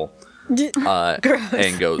boggle puddle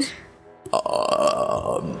and goes,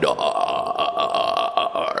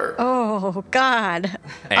 Oh, God.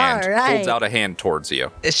 and All right. holds out a hand towards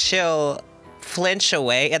you. She'll flinch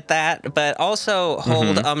away at that, but also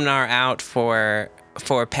hold Umnar out for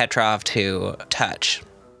Petrov to touch.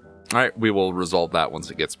 All right, we will resolve that once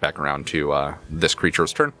it gets back around to this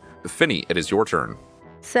creature's turn. Finny, it is your turn.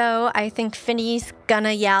 So I think Finny's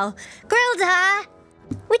gonna yell, Grilda,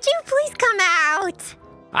 would you please come out?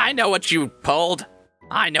 I know what you pulled.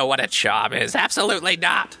 I know what a job is. Absolutely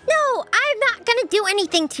not. No, I'm not gonna do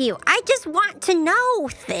anything to you. I just want to know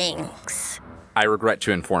things. I regret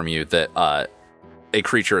to inform you that a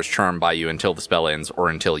creature is charmed by you until the spell ends or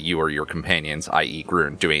until you or your companions, i.e.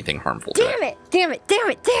 Grun, do anything harmful to it. Damn it.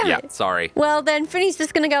 Yeah, sorry. Well, then Finny's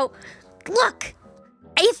just gonna go, look,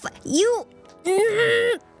 if you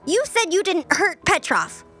said you didn't hurt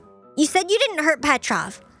Petrov. You said you didn't hurt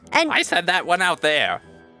Petrov. And I said that one out there.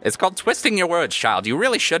 It's called twisting your words, child. You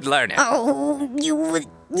really should learn it.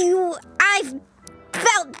 I've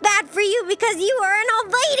felt bad for you because you are an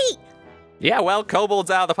old lady. Yeah, well, kobold's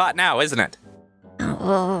out of the pot now, isn't it?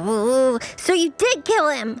 Oh, so you did kill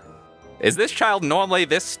him. Is this child normally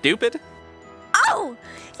this stupid? Oh,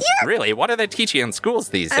 you're... Really, what do they teach you in schools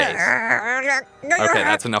these days? Okay,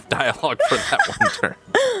 that's enough dialogue for that one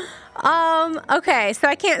turn. Okay, so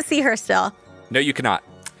I can't see her still. No, you cannot.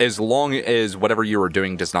 As long as whatever you are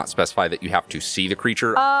doing does not specify that you have to see the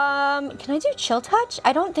creature. Can I do chill touch?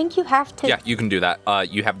 I don't think you have to. Yeah, you can do that.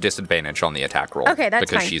 You have disadvantage on the attack roll. Okay, that's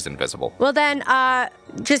because fine. she's invisible. Well then,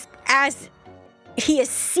 just as he is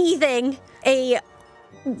seething, a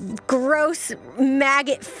gross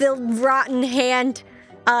maggot-filled rotten hand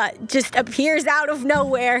just appears out of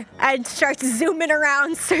nowhere and starts zooming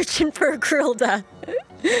around searching for Grilda.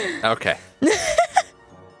 Okay.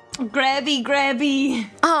 Grabby.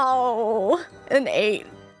 Oh, an 8.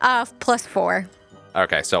 Plus 4.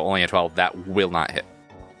 Okay, so only a 12. That will not hit.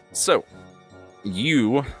 So,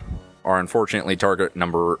 you are unfortunately target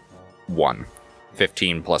number 1.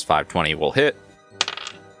 15 plus 5, 20 will hit.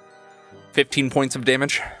 15 points of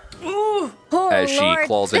damage. Oh, As she Lord,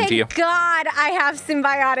 claws into you. Thank God I have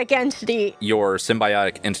symbiotic entity. Your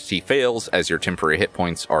symbiotic entity fails as your temporary hit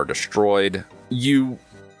points are destroyed. You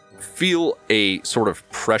feel a sort of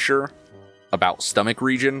pressure about stomach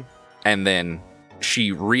region, and then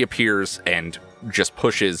she reappears and just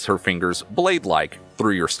pushes her fingers blade-like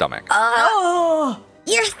through your stomach. Oh,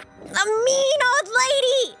 you're a mean old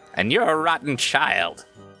lady. And you're a rotten child.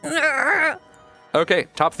 Okay,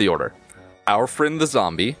 top of the order. Our friend the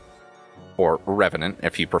zombie, or revenant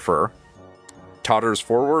if you prefer, totters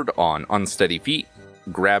forward on unsteady feet,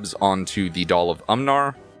 grabs onto the doll of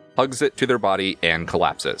Umnar, hugs it to their body, and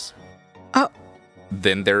collapses. Oh.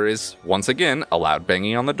 Then there is, once again, a loud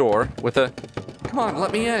banging on the door with a, Come on,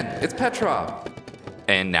 let me in. It's Petrov.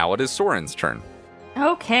 and now it is Sorrin's turn.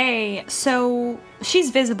 Okay, so she's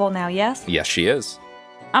visible now, yes? Yes, she is.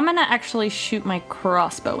 I'm gonna actually shoot my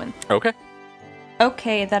crossbow in. Okay.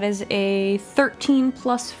 Okay, that is a 13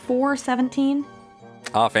 plus 4, 17.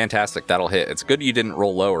 Ah, fantastic. That'll hit. It's good you didn't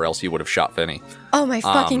roll low or else you would have shot Finny. Oh my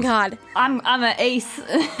fucking God. I'm an ace.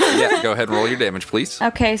 Yeah, go ahead and roll your damage, please.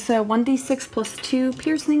 Okay, so 1d6 plus 2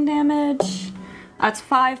 piercing damage. That's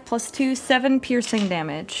 5 plus 2, 7 piercing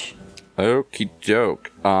damage. Okie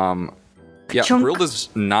doke. Yeah, Chunk. Grilda's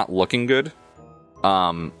not looking good.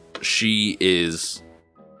 She is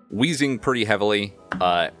wheezing pretty heavily.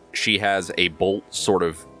 She has a bolt sort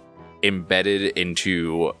of embedded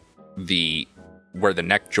into where the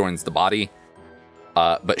neck joins the body,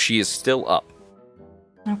 but she is still up.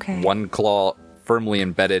 Okay. One claw firmly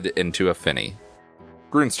embedded into a Finny.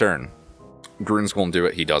 Grun's turn. Grun's going to do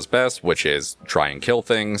what he does best, which is try and kill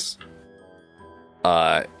things.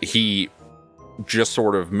 He just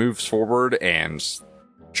sort of moves forward and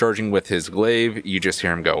charging with his glaive, you just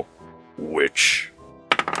hear him go, "Witch."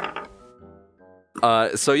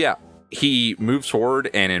 So yeah, he moves forward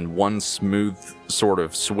and in one smooth sort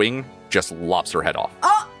of swing, just lops her head off.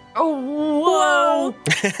 Oh, whoa!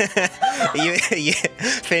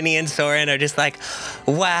 Finny and Sorrin are just like,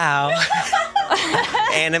 wow.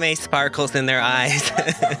 Anime sparkles in their eyes.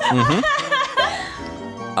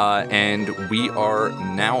 And we are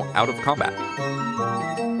now out of combat.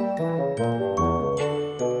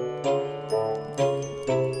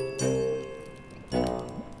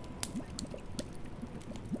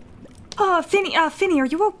 Finny, are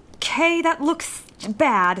you okay? That looks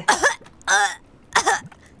bad.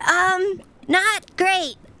 Not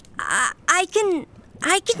great. I can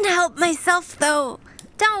help myself though.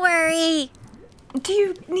 Don't worry. Do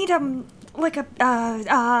you need I'm like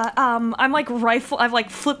I've like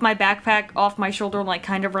flipped my backpack off my shoulder and like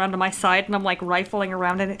kind of around to my side and I'm like rifling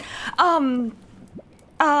around in it.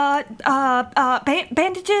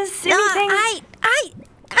 Bandages? Anything? I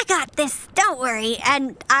got this. Don't worry.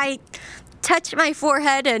 And I touch my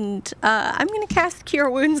forehead and I'm gonna cast Cure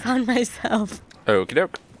Wounds on myself. Okie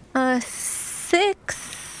doke.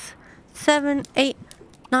 6, 7, 8,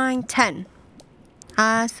 9, 10.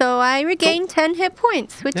 So I regain 10 hit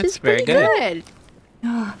points, which That's is pretty very good.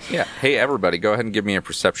 Yeah. Hey, everybody, go ahead and give me a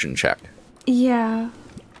perception check. Yeah.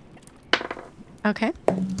 Okay.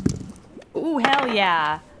 Ooh, hell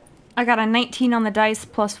yeah. I got a 19 on the dice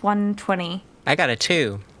plus 120. I got a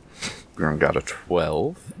 2. Grun got a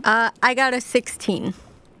 12. I got a 16.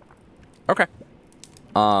 Okay.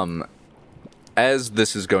 As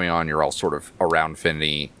this is going on, you're all sort of around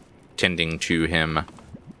Finny, tending to him,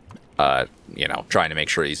 trying to make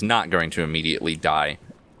sure he's not going to immediately die.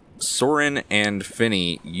 Sorrin and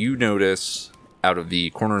Finny, you notice out of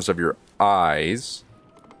the corners of your eyes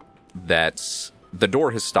that the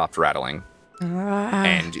door has stopped rattling.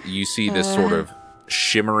 And you see this sort of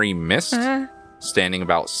shimmery mist standing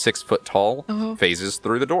about 6 foot tall, phases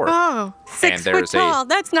through the door. Oh, 6 foot tall.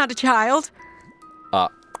 That's not a child.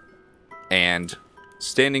 And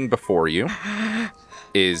standing before you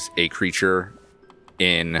is a creature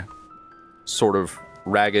in sort of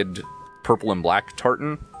ragged purple and black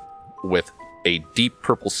tartan with a deep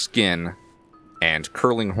purple skin and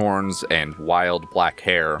curling horns and wild black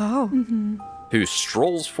hair, who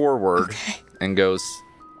strolls forward and goes,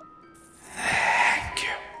 "Thank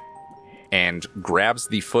you," and grabs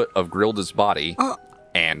the foot of Grilda's body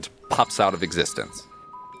and pops out of existence.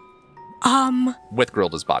 With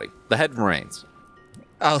Grilda's body. The head remains.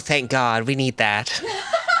 Oh, thank God. We need that.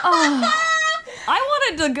 I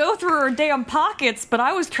wanted to go through her damn pockets, but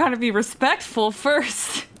I was trying to be respectful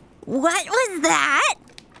first. What was that?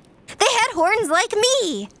 They had horns like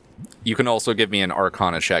me. You can also give me an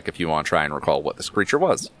Arcana check if you want to try and recall what this creature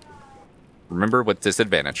was. Remember, with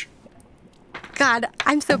disadvantage. God,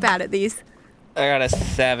 I'm so bad at these. I got a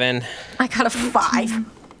 7. I got a 5.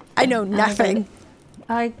 I know nothing.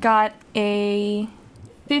 I got a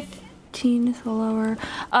 15 is the lower.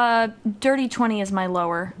 Dirty 20 is my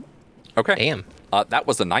lower. Okay. Damn. That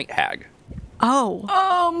was a night hag.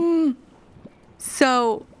 Oh.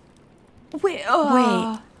 So, Wait.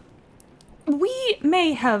 wait. We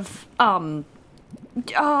may have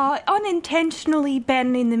unintentionally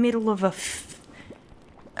been in the middle of a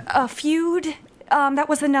feud. That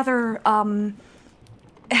was another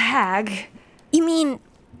hag. You mean,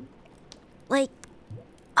 like,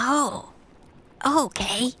 oh,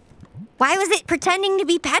 okay. Why was it pretending to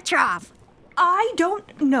be Petrov? I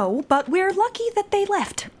don't know, but we're lucky that they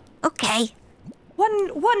left. Okay.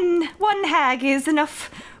 One hag is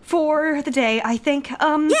enough for the day, I think.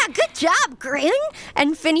 Yeah, good job, Grun.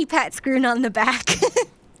 And Finny pats Grun on the back.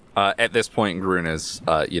 At this point, Grun is,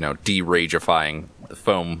 deragifying. The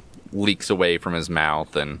foam leaks away from his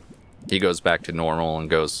mouth, and he goes back to normal and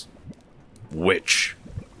goes, "Witch."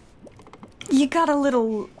 You got a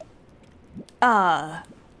little,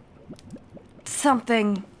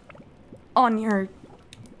 something on your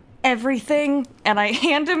everything, and I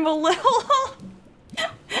hand him a little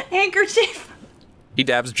handkerchief. He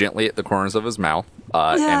dabs gently at the corners of his mouth,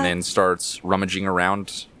 and then starts rummaging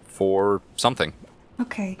around for something.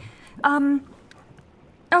 Okay.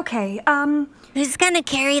 Who's gonna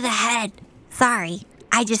carry the head? Sorry,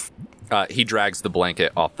 He drags the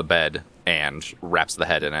blanket off the bed and wraps the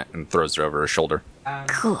head in it and throws it over his shoulder.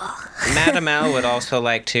 Cool. Madam L would also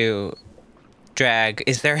like to drag.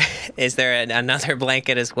 Is there another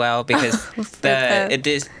blanket as well? Because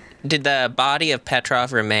did the body of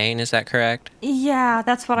Petrov remain? Is that correct? Yeah,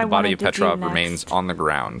 that's what I The body wanted of to Petrov do next. remains on the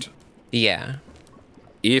ground. Yeah.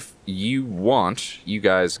 If you want, you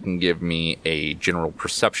guys can give me a general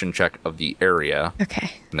perception check of the area.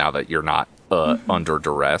 Okay. Now that you're not under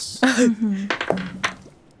duress.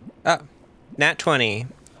 Oh, nat 20.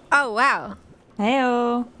 Oh, wow.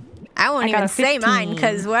 Heyo. I won't I got even a say mine 15.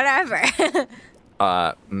 because whatever.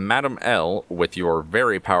 Madam L, with your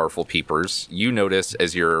very powerful peepers, you notice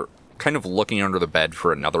as you're kind of looking under the bed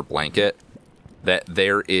for another blanket that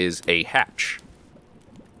there is a hatch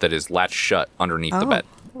that is latched shut underneath the bed.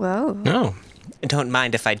 Whoa. No. Don't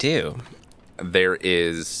mind if I do. It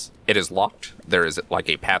is locked. There is like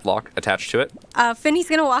a padlock attached to it. Finny's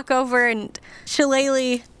gonna walk over and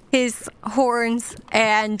shillelagh his horns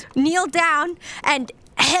and kneel down and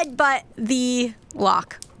headbutt the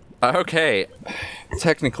lock. Okay.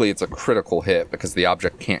 Technically, it's a critical hit because the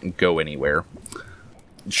object can't go anywhere.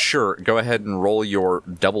 Sure, go ahead and roll your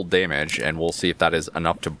double damage, and we'll see if that is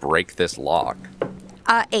enough to break this lock.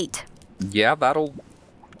 8. Yeah, that'll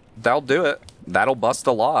do it. That'll bust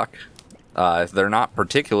a lock. They're not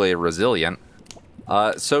particularly resilient.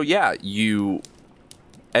 So yeah,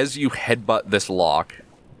 as you headbutt this lock,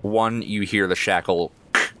 1, you hear the shackle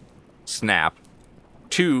snap.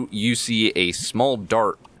 2, you see a small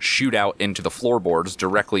dart shoot out into the floorboards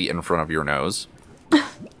directly in front of your nose.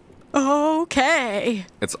 Okay.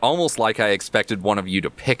 It's almost like I expected one of you to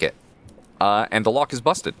pick it. And the lock is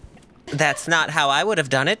busted. That's not how I would have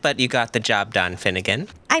done it, but you got the job done, Finnegan.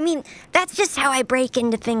 I mean, that's just how I break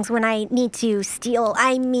into things when I need to steal.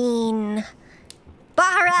 I mean,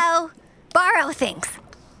 borrow things.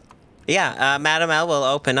 Yeah, Madam L will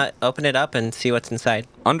open it up and see what's inside.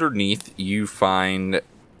 Underneath, you find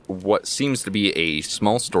what seems to be a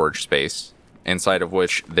small storage space, inside of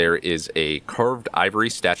which there is a carved ivory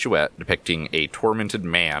statuette depicting a tormented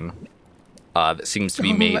man that seems to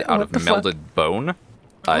be made out of melded bone.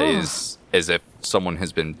 Is as if someone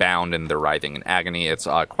has been bound and they're writhing in agony. It's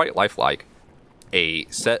quite lifelike. A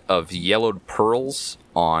set of yellowed pearls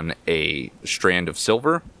on a strand of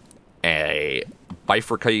silver, a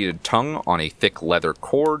bifurcated tongue on a thick leather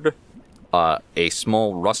cord, a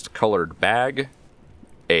small rust-colored bag,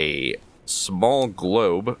 a small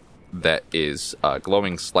globe that is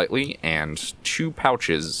glowing slightly, and 2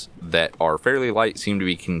 pouches that are fairly light seem to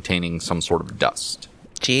be containing some sort of dust.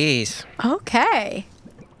 Jeez. Okay.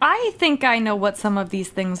 I think I know what some of these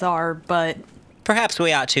things are, but Perhaps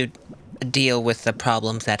we ought to deal with the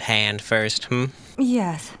problems at hand first,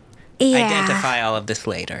 yes. Yeah. Identify all of this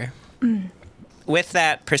later. With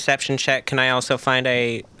that perception check, can I also find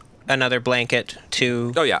another blanket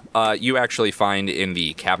to... Oh, yeah. You actually find in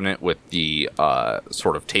the cabinet with the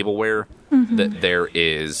sort of tableware that there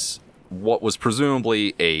is what was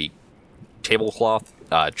presumably a tablecloth,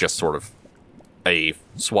 just sort of a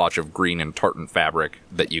swatch of green and tartan fabric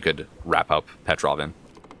that you could wrap up Petrov in.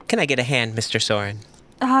 Can I get a hand, Mr. Sorrin?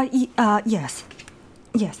 Yes.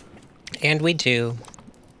 Yes. And we do.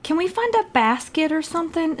 Can we find a basket or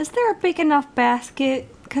something? Is there a big enough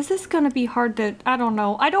basket? Because it's going to be hard to, I don't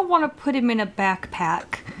know. I don't want to put him in a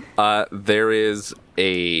backpack. There is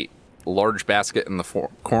a large basket in the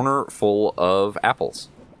corner full of apples.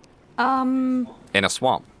 In a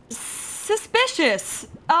swamp. Suspicious.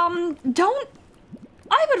 I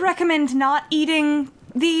would recommend not eating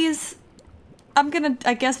these. I'm gonna,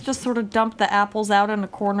 I guess, just sort of dump the apples out in a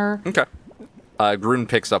corner. Okay. Grun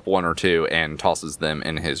picks up 1 or 2 and tosses them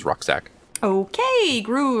in his rucksack. Okay,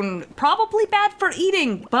 Grun. Probably bad for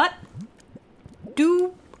eating, but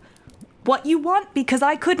do what you want because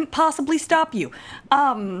I couldn't possibly stop you.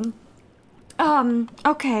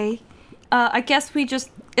 Okay. I guess we just,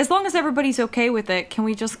 as long as everybody's okay with it, can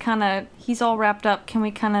we just kind of, he's all wrapped up, can we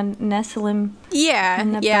kind of nestle him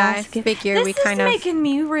in the basket? I figure this we kind is of... making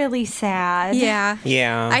me really sad. Yeah.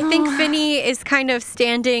 Yeah. I think Finny is kind of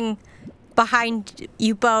standing behind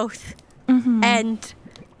you both and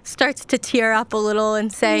starts to tear up a little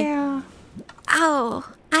and say, Yeah. Oh,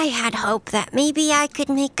 I had hope that maybe I could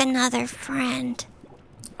make another friend.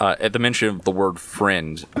 At the mention of the word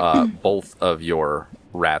friend, both of your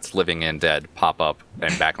rats, living and dead, pop up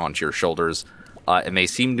and back onto your shoulders, and they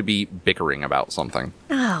seem to be bickering about something.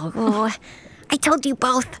 Oh, I told you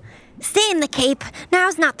both. Stay in the cape.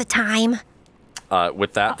 Now's not the time.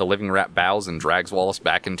 With that, the living rat bows and drags Wallace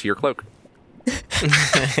back into your cloak.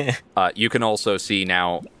 You can also see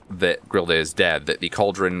now that Grilda is dead, that the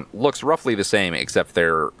cauldron looks roughly the same, except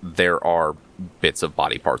there are bits of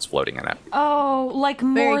body parts floating in it. Oh, like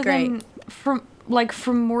Very more great. than from like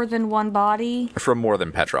from more than one body? From more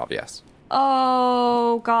than Petrov, yes.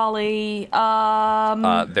 Oh, golly.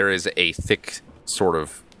 There is a thick sort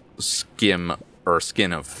of skin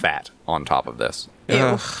of fat on top of this.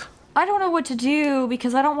 Ew. I don't know what to do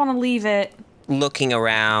because I don't want to leave it. Looking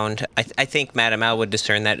around, I think Madame L would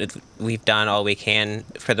discern that we've done all we can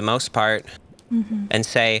for the most part, and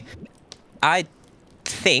say, I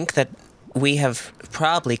think that we have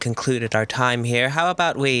probably concluded our time here. How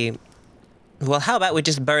about we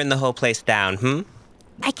just burn the whole place down,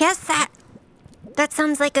 I guess that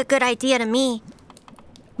sounds like a good idea to me.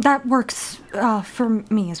 That works for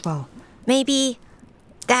me as well. Maybe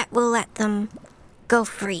that will let them go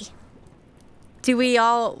free. Do we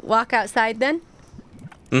all walk outside then?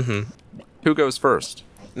 Who goes first?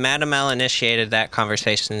 Madame L initiated that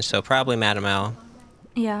conversation, so probably Madame L.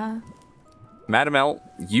 Yeah. Madame L,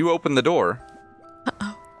 you open the door.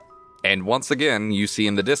 Uh-oh. And once again, you see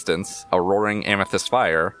in the distance a roaring amethyst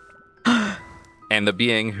fire. And the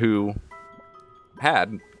being who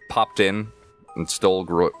had popped in and stole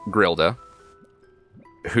Grilda,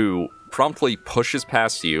 who promptly pushes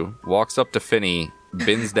past you, walks up to Finny,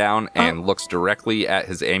 bends down and looks directly at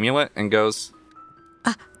his amulet and goes,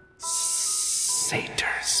 Satyr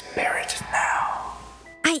spirit now.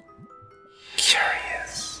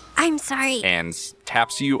 Curious. I'm sorry. and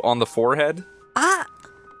taps you on the forehead.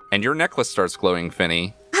 And your necklace starts glowing,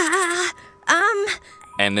 Finny.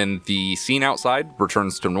 And then the scene outside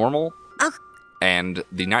returns to normal. And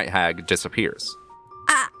the night hag disappears.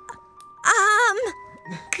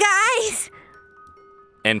 Guys.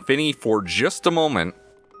 And Finny, for just a moment,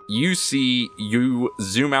 you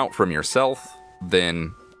zoom out from yourself,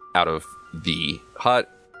 then out of the hut,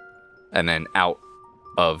 and then out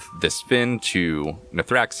of this fin to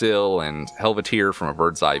Nithraxil and Helvetir from a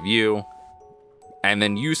bird's eye view. And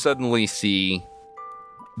then you suddenly see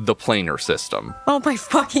the planar system. Oh my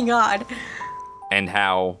fucking god. And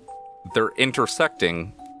how they're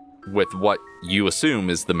intersecting with what you assume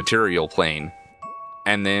is the material plane.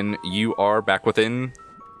 And then you are back within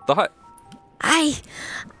the hut.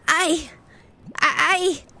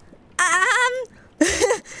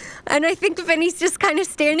 And I think Finny's just kind of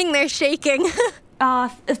standing there shaking.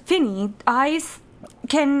 Finny, eyes?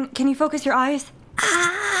 Can you focus your eyes?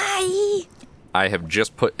 I have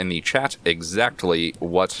just put in the chat exactly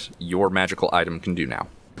what your magical item can do now.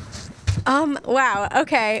 Wow,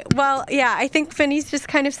 okay. Well, yeah, I think Finny's just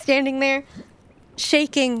kind of standing there,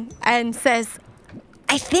 shaking, and says,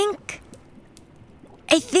 I think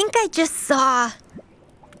I just saw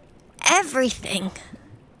everything.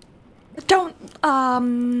 Don't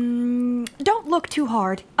look too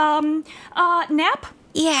hard. Nap?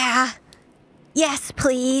 Yeah. Yes,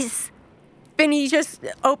 please. Finny just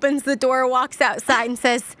opens the door, walks outside, and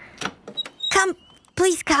says, Come,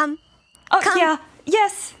 please come. Come. Yeah,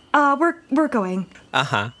 yes, we're going.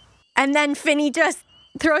 And then Finny just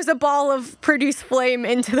throws a ball of produce flame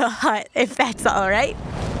into the hut, if that's all right.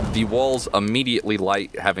 The walls immediately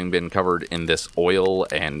light, having been covered in this oil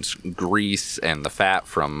and grease and the fat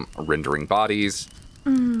from rendering bodies.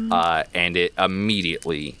 And it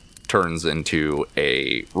immediately turns into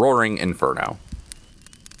a roaring inferno.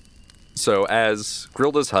 So as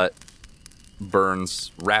Grilda's hut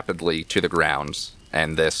burns rapidly to the ground,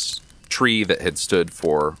 and this tree that had stood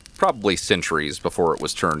for probably centuries before it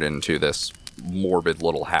was turned into this morbid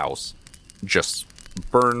little house just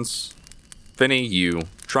burns. Finny, you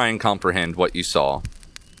try and comprehend what you saw.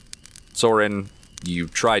 Sorrin, you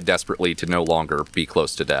try desperately to no longer be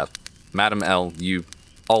close to death. Madame L, you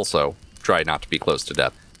also try not to be close to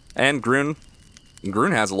death. And Grun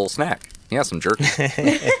has a little snack. He has some jerky.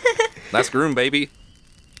 That's Grun, baby.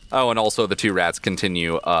 Oh, and also the two rats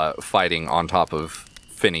continue fighting on top of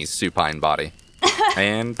Finny's supine body.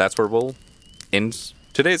 And that's where we'll end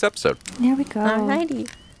today's episode. There we go.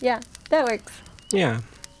 Alrighty. Yeah, that works. Yeah.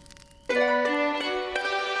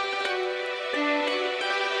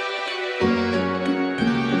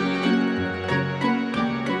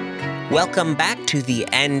 Welcome back to the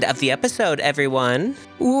end of the episode, everyone.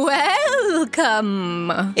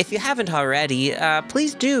 Welcome. If you haven't already,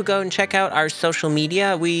 please do go and check out our social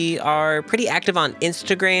media. We are pretty active on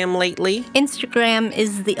Instagram lately. Instagram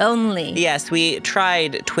is the only. Yes, we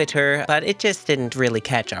tried Twitter, but it just didn't really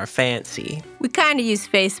catch our fancy. We kind of use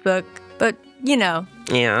Facebook, but, you know.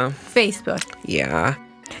 Yeah. Facebook. Yeah.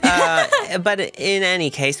 But in any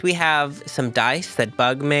case, we have some dice that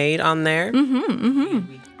Bug made on there.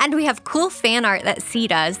 And we have cool fan art that C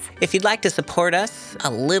does. If you'd like to support us a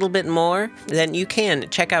little bit more, then you can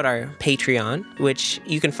check out our Patreon, which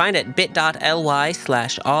you can find at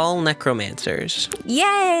bit.ly/allnecromancers.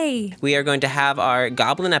 Yay! We are going to have our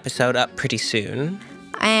Goblin episode up pretty soon.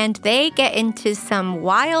 And they get into some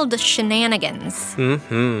wild shenanigans.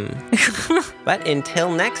 But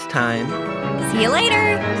until next time. See you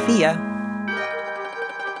later. See ya.